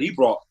toughness that he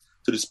brought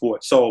to the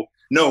sport. So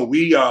no,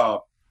 we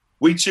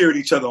cheered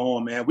each other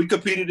on, man. We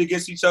competed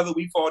against each other.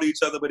 We fought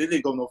each other, but it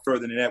didn't go no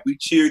further than that. We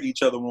cheered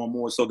each other on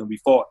more so than we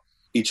fought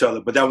each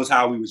other. But that was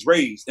how we was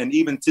raised, and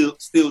even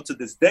still to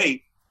this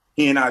day.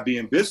 He and I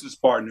being business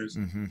partners,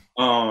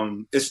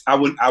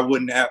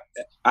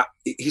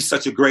 he's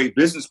such a great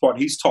business partner.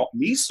 He's taught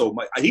me so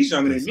much. He's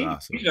younger than me.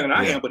 Awesome. He's younger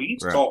than I am, but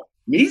he's taught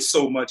me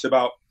so much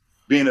about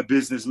being a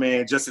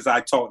businessman, just as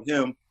I taught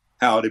him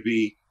how to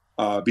be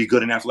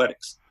good in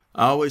athletics.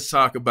 I always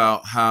talk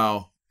about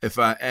how if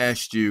I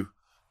asked you,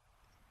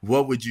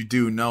 what would you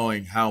do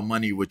knowing how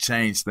money would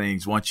change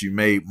things once you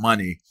made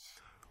money?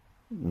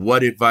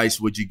 What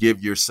advice would you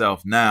give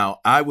yourself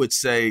now? I would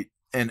say,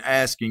 in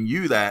asking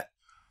you that,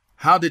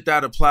 how did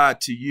that apply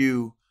to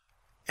you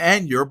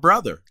and your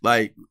brother?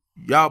 Like,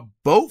 y'all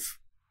both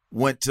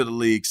went to the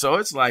league. So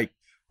it's like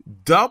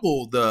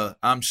double the,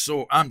 I'm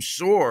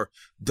sure,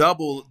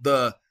 double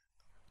the,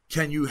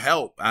 can you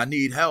help? I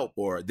need help.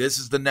 Or this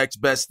is the next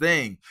best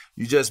thing.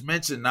 You just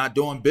mentioned not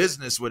doing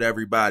business with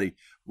everybody.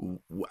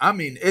 I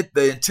mean,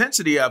 the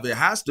intensity of it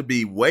has to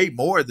be way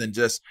more than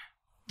just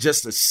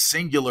a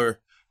singular,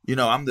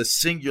 I'm the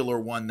singular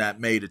one that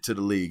made it to the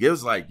league. It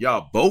was like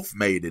y'all both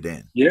made it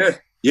in. Yeah.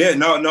 Yeah,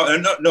 no.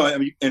 I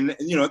mean, and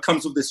it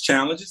comes with its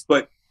challenges,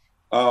 but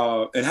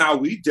and how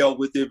we dealt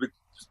with it,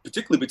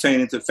 particularly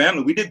pertaining to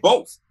family, we did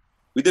both.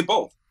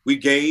 We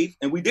gave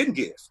and we didn't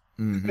give.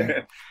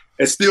 Mm-hmm.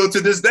 And still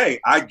to this day,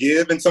 I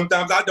give and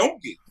sometimes I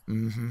don't give.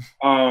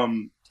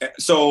 Mm-hmm.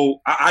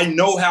 So I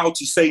know how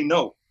to say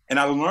no, and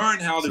I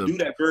learned how to do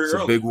that very early.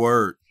 It's a big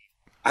word.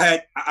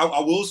 I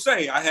will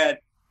say I had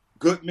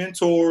good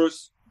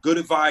mentors, good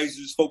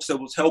advisors, folks that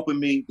was helping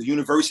me. The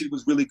university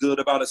was really good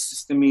about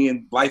assisting me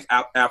in life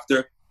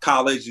after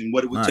college and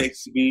what it would take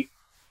to be,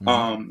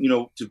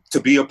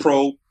 to be a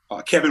pro.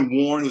 Kevin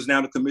Warren, who's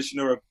now the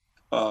commissioner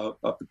of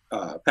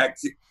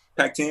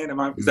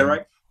Pac-10. Is that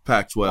right?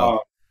 Pac-12.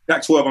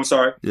 Pac-12. I'm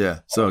sorry. Yeah.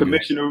 So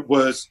commissioner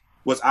was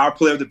our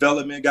player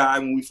development guy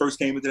when we first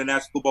came into the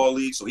National Football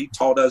League. So he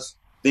taught us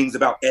things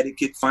about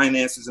etiquette,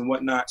 finances, and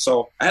whatnot.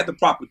 So I had the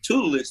proper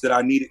tutelage that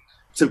I needed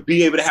to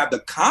be able to have the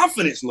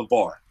confidence,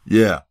 LeVar.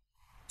 Yeah.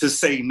 To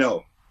say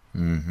no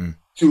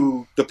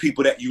to the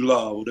people that you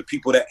love or the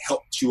people that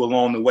helped you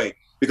along the way.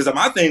 Because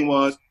my thing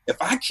was, if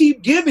I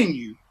keep giving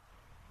you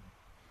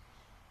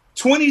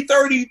 20,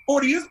 30,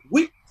 40 years,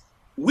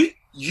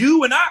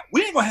 you and I,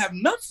 we ain't going to have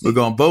nothing. We're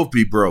going to both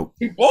be broke.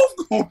 We both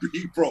going to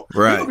be broke.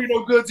 Right. It don't be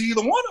no good to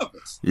either one of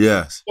us.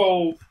 Yes.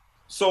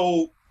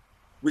 So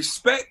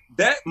respect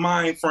that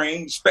mind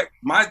frame, respect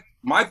my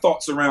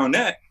thoughts around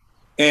that.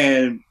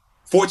 And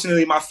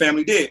fortunately, my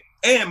family did.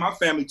 And my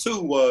family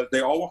too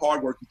they all were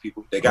hardworking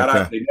people. They got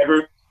out.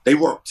 They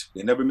worked.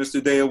 They never missed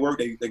a day of work.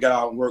 They got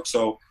out and worked.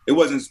 So it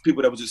wasn't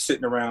people that was just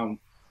sitting around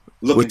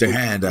looking with their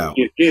hand out.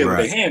 Yeah, with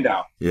their hand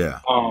out.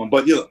 Yeah.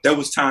 But there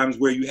was times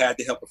where you had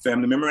to help a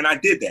family member, and I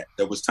did that.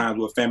 There was times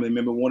where a family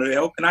member wanted to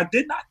help, and I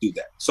did not do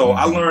that. So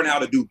I learned how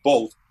to do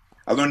both.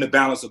 I learned the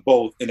balance of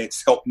both, and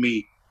it's helped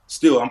me.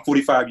 Still, I'm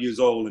 45 years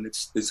old, and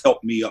it's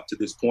helped me up to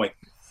this point.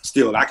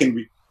 Still, I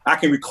can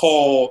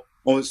recall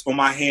on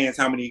my hands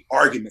how many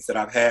arguments that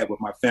I've had with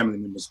my family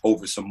members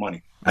over some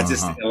money. I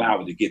just didn't allow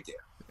it to get there.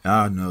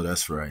 I know,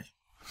 that's right.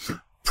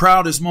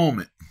 Proudest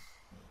moment.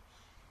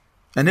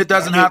 And it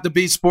doesn't have to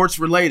be sports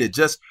related.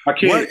 Just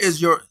what is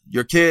your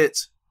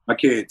kids? My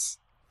kids.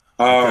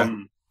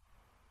 I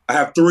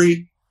have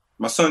 3.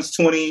 My son's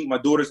 20. My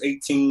daughter's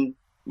 18.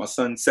 My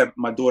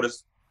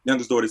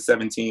youngest daughter's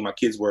 17. My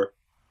kids were.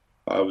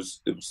 That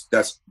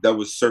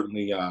was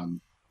certainly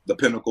the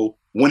pinnacle.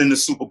 Winning the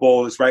Super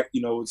Bowl is right.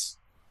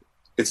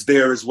 It's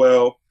there as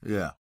well.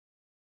 Yeah.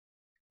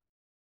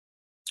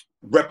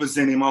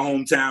 Representing my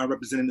hometown,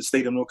 representing the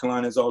state of North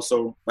Carolina is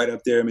also right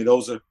up there. I mean,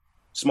 those are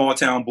small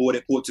town board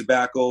at Port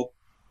Tobacco,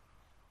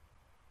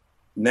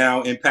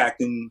 now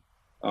impacting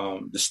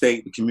the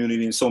state, the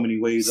community in so many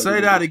ways.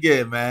 Say that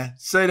again, man.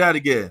 Say that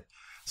again.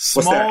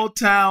 Small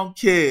town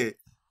kid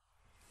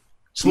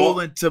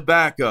pulling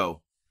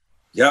tobacco.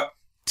 Yep.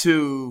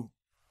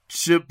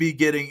 Should be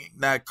getting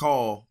that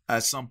call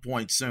at some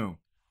point soon.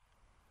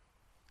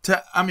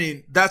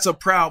 That's a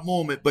proud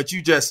moment, but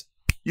you just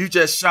you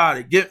just shot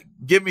it.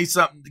 Give me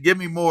something. Give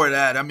me more of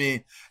that. I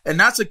mean, and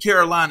that's a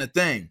Carolina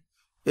thing.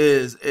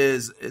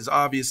 Is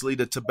obviously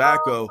the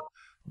tobacco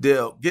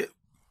deal.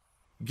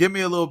 Give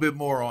me a little bit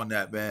more on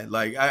that, man.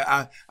 Like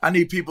I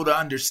need people to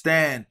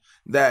understand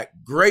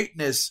that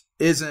greatness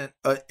isn't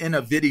in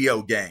a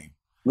video game.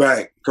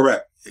 Right.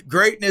 Correct.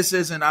 Greatness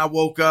isn't I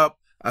woke up,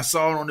 I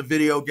saw it on the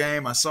video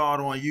game, I saw it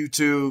on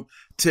YouTube,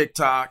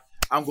 TikTok.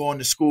 I'm going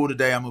to school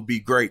today, I'm going to be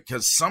great.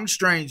 Because some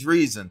strange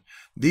reason,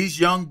 these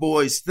young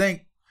boys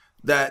think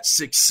that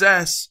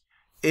success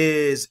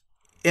is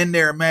in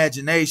their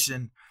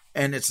imagination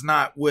and it's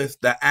not with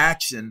the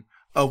action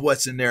of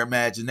what's in their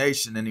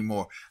imagination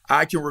anymore.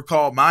 I can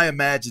recall my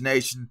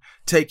imagination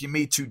taking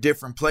me to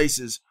different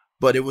places,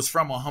 but it was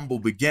from a humble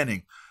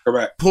beginning.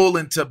 Correct.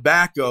 Pulling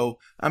tobacco,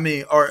 I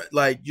mean, or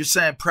like you're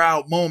saying,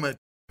 proud moment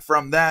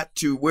from that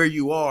to where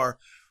you are.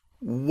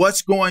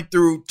 What's going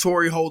through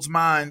Torry Holt's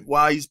mind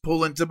while he's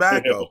pulling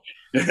tobacco?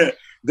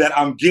 That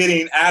I'm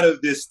getting out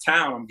of this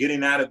town. I'm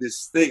getting out of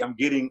this thing.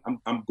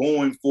 I'm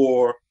going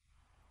for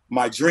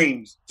my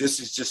dreams. This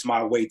is just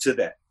my way to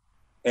that.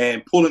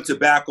 And pulling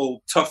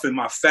tobacco toughened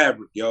my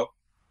fabric, yo.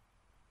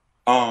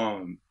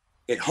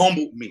 It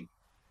humbled me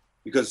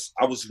because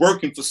I was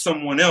working for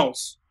someone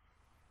else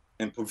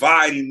and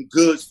providing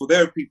goods for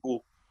their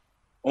people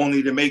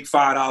only to make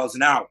 $5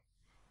 an hour.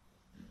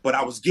 But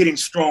I was getting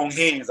strong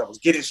hands. I was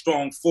getting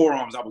strong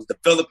forearms. I was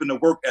developing a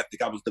work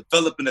ethic. I was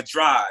developing a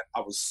drive.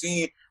 I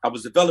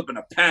was developing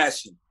a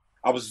passion.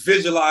 I was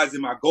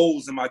visualizing my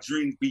goals and my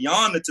dreams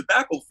beyond the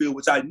tobacco field,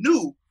 which I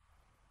knew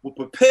would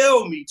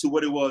propel me to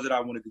what it was that I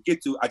wanted to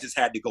get to. I just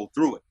had to go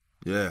through it.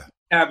 Yeah.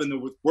 Having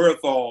the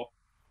wherewithal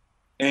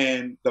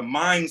and the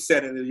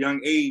mindset at a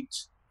young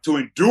age to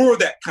endure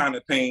that kind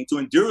of pain, to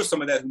endure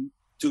some of that,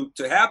 to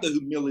have the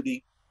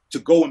humility to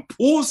go and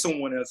pull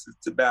someone else's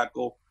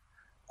tobacco,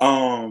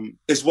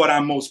 is what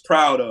I'm most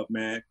proud of,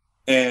 man.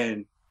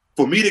 And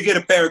for me to get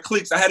a pair of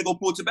clicks, I had to go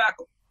pull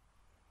tobacco.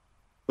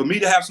 For me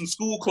to have some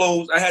school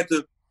clothes, I had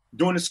to,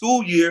 during the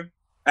school year,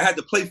 I had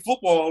to play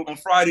football on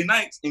Friday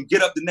nights and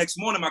get up the next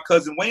morning, my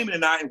cousin Wayman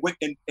and I, and went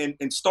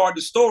and start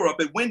the store up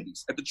at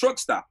Wendy's at the truck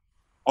stop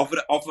off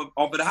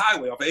of the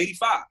highway, off of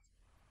 85.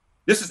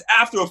 This is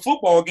after a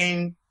football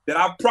game that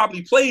I've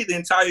probably played the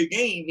entire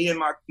game, he and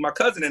my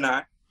cousin and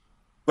I.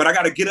 But I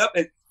got to get up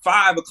at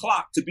 5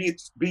 o'clock to be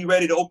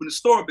ready to open the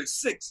store up at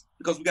 6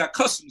 because we got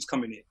customers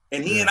coming in.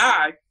 And he and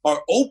I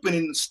are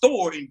opening the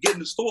store and getting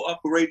the store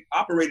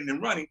operating and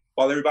running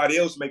while everybody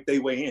else make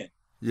their way in.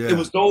 Yeah. It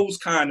was those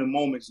kind of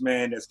moments,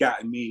 man, that's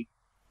gotten me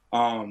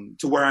to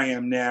where I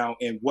am now,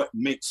 and what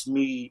makes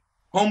me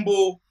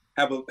humble,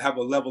 have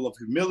a level of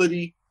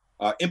humility,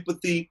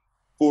 empathy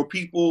for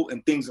people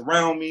and things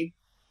around me,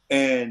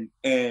 and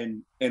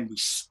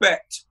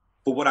respect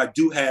for what I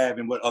do have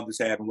and what others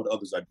have and what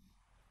others are doing.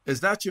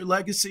 Is that your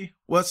legacy?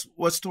 What's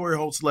Torry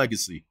Holt's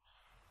legacy?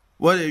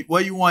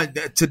 What you want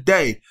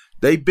today?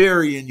 They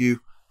burying you,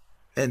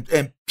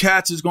 and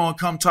cats is gonna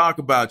come talk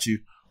about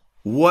you.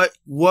 What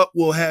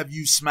will have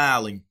you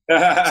smiling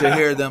to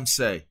hear them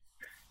say?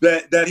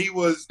 That he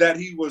was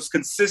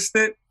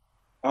consistent,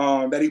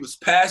 that he was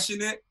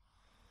passionate,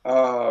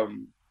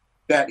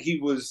 that he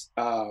was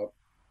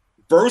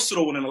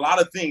versatile in a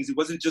lot of things. It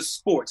wasn't just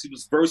sports. He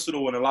was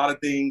versatile in a lot of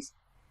things.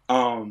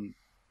 Cared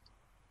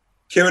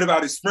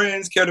about his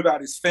friends, cared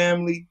about his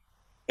family,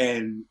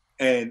 and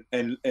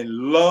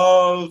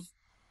love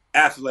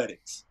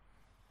athletics.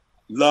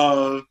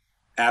 Love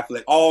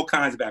athletics, all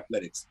kinds of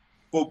athletics.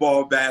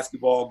 Football,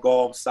 basketball,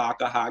 golf,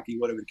 soccer, hockey,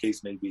 whatever the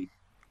case may be.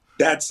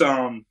 That's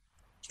and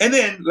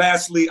then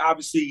lastly,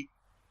 obviously,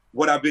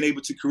 what I've been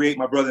able to create,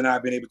 my brother and I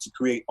have been able to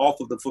create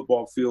off of the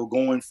football field,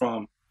 going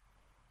from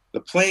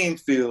the playing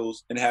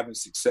fields and having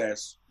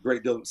success,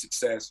 great deal of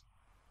success,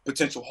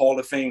 potential Hall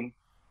of Fame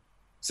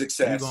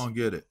success. You're gonna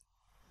get it.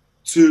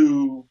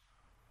 To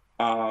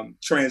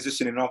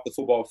transitioning off the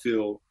football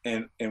field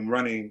and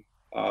running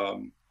a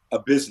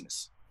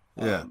business.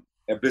 Yeah.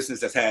 A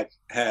business that's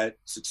had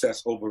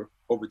success over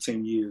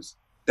 10 years.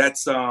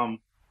 That's and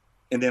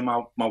then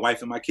my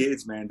wife and my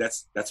kids, man.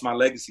 That's my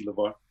legacy,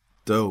 LeVar.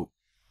 Dope.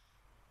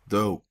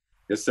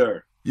 Yes,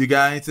 sir. You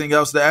got anything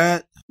else to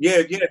add? Yeah.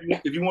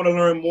 If you want to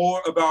learn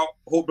more about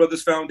Hope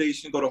Brothers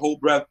Foundation, go to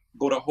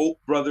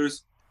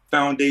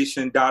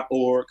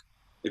hopebrothersfoundation.org.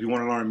 If you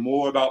want to learn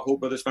more about Hope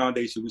Brothers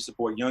Foundation, we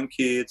support young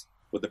kids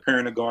with a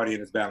parent or guardian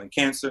that's battling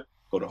cancer.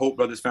 Go to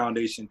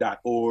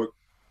hopebrothersfoundation.org.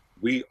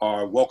 We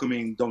are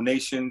welcoming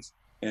donations,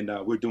 and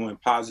we're doing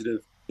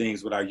positive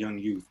things with our young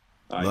youth.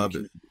 Love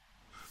it.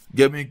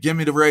 Give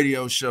me the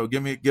radio show.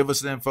 Give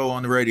us the info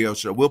on the radio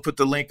show. We'll put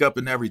the link up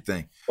and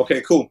everything. Okay,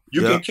 cool.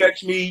 You can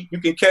catch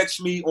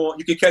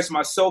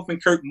myself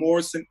and Kirk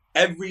Morrison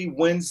every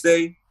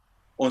Wednesday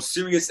on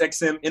Sirius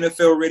XM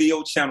NFL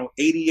Radio channel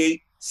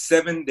 88,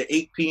 7 to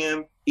 8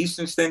 p.m.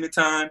 Eastern Standard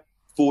Time,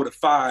 4 to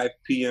 5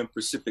 p.m.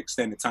 Pacific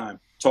Standard Time.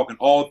 Talking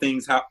all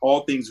things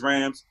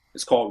Rams.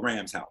 It's called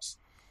Rams House.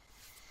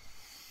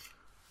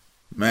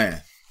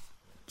 Man,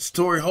 it's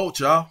Torry Holt,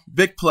 y'all.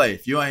 Big play.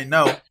 If you ain't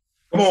know,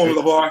 Come on,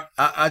 LeVar.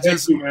 I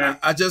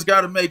just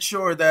got to make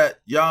sure that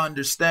y'all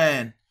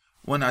understand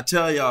when I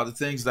tell y'all the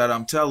things that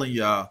I'm telling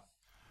y'all.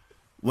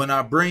 When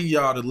I bring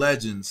y'all the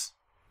legends,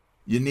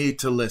 you need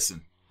to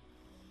listen.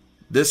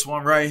 This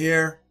one right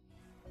here,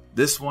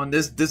 this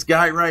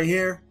guy right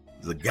here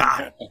is a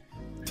guy.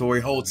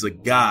 Torry Holt's a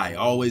guy.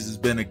 Always has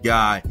been a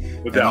guy,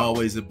 and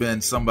always have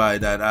been somebody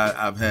that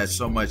I've had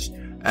so much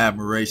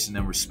admiration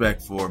and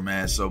respect for,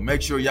 man. So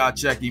make sure y'all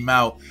check him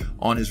out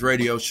on his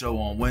radio show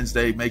on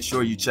Wednesday. Make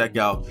sure you check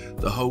out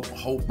the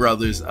Hope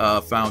Brothers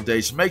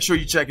Foundation. Make sure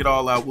you check it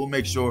all out. We'll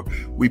make sure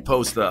we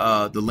post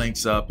the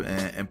links up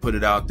and put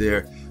it out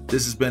there.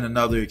 This has been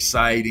another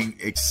exciting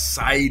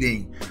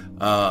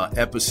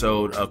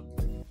episode of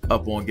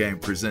Up On Game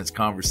Presents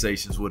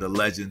Conversations with a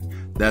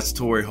Legend. That's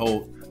Torry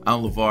Holt.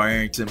 I'm LeVar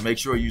Arrington. Make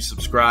sure you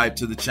subscribe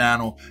to the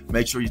channel.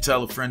 Make sure you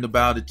tell a friend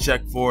about it.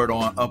 Check for it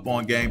on Up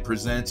On Game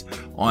Presents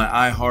on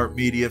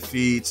iHeartMedia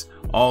feeds,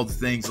 all the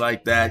things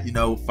like that. You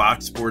know,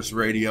 Fox Sports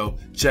Radio.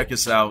 Check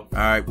us out. All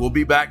right, we'll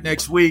be back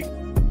next week.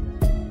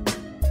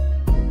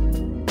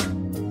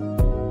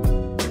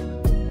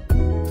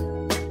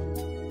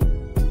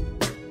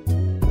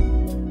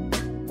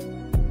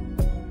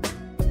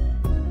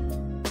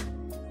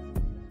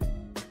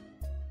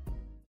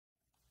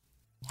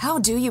 How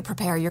do you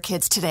prepare your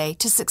kids today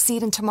to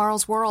succeed in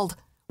tomorrow's world?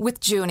 With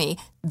Junie,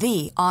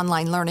 the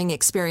online learning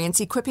experience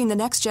equipping the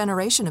next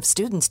generation of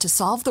students to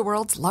solve the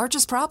world's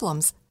largest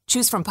problems.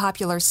 Choose from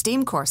popular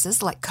STEAM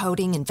courses like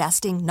coding,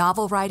 investing,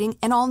 novel writing,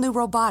 and all new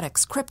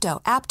robotics,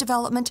 crypto, app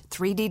development,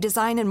 3D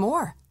design, and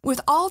more.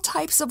 With all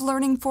types of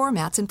learning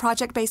formats and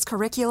project-based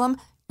curriculum,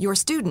 your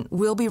student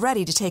will be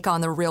ready to take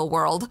on the real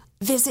world.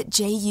 Visit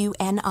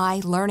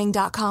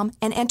JUNILearning.com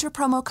and enter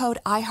promo code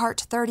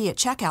IHEART30 at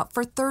checkout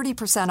for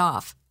 30%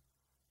 off.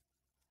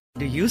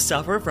 Do you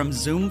suffer from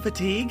Zoom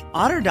fatigue?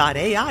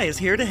 Otter.ai is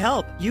here to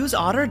help. Use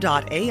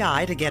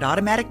Otter.ai to get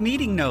automatic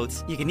meeting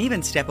notes. You can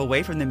even step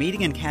away from the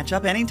meeting and catch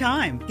up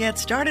anytime. Get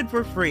started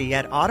for free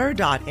at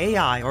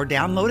Otter.ai or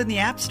download in the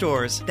app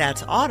stores.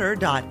 That's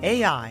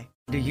Otter.ai.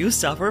 Do you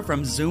suffer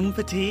from Zoom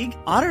fatigue?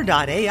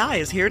 Otter.ai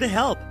is here to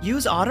help.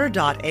 Use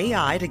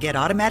Otter.ai to get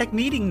automatic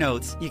meeting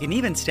notes. You can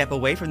even step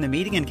away from the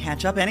meeting and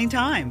catch up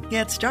anytime.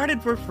 Get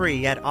started for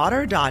free at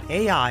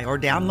Otter.ai or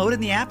download in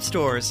the app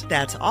stores.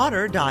 That's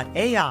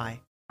Otter.ai.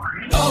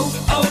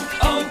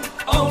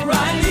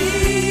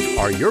 O'Reilly.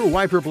 Are your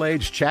wiper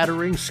blades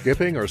chattering,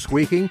 skipping, or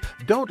squeaking?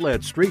 Don't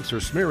let streaks or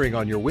smearing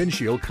on your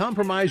windshield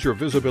compromise your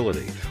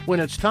visibility. When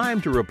it's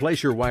time to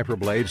replace your wiper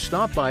blades,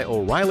 stop by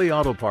O'Reilly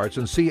Auto Parts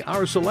and see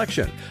our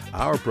selection.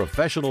 Our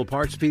professional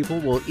parts people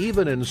will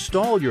even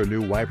install your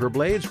new wiper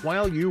blades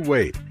while you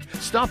wait.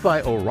 Stop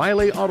by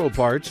O'Reilly Auto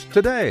Parts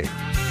today.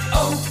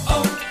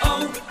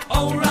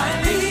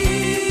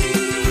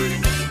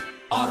 O'Reilly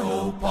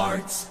Auto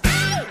Parts.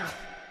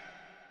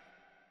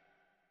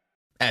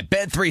 At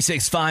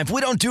Bet365, we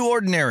don't do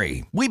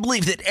ordinary. We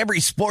believe that every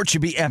sport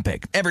should be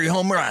epic. Every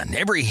home run,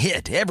 every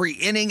hit, every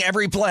inning,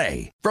 every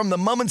play. From the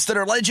moments that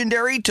are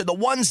legendary to the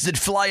ones that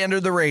fly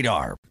under the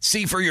radar.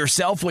 See for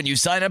yourself when you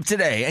sign up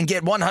today and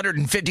get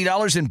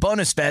 $150 in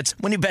bonus bets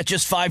when you bet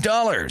just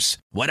 $5.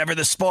 Whatever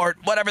the sport,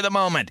 whatever the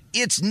moment,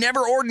 it's never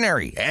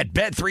ordinary at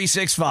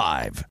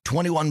Bet365.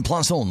 21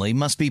 plus only.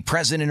 Must be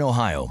present in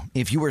Ohio.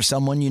 If you or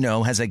someone you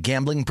know has a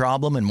gambling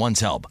problem and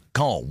wants help,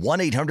 call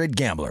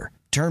 1-800-GAMBLER.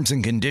 Terms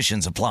and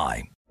conditions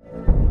apply.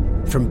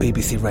 From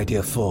BBC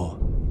Radio 4,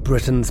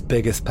 Britain's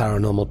biggest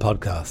paranormal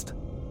podcast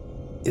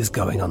is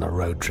going on a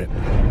road trip.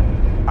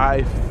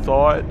 I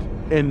thought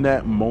in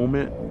that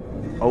moment,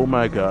 oh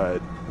my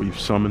God, we've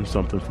summoned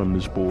something from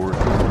this board.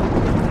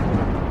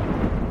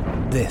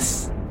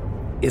 This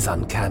is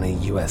Uncanny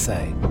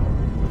USA.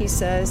 He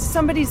says,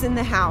 somebody's in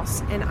the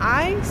house, and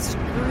I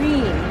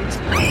screamed.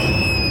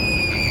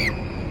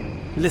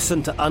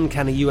 Listen to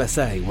Uncanny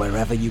USA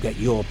wherever you get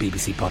your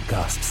BBC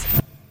podcasts,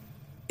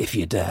 if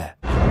you dare.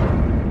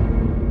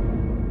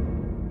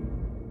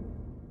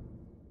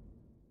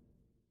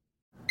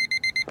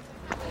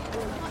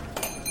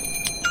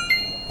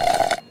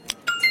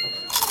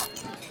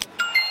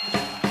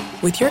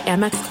 With your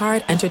Amex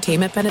card,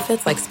 entertainment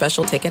benefits like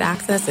special ticket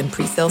access and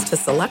pre-sales to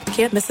select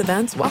can't-miss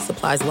events while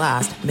supplies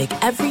last make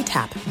every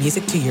tap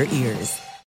music to your ears.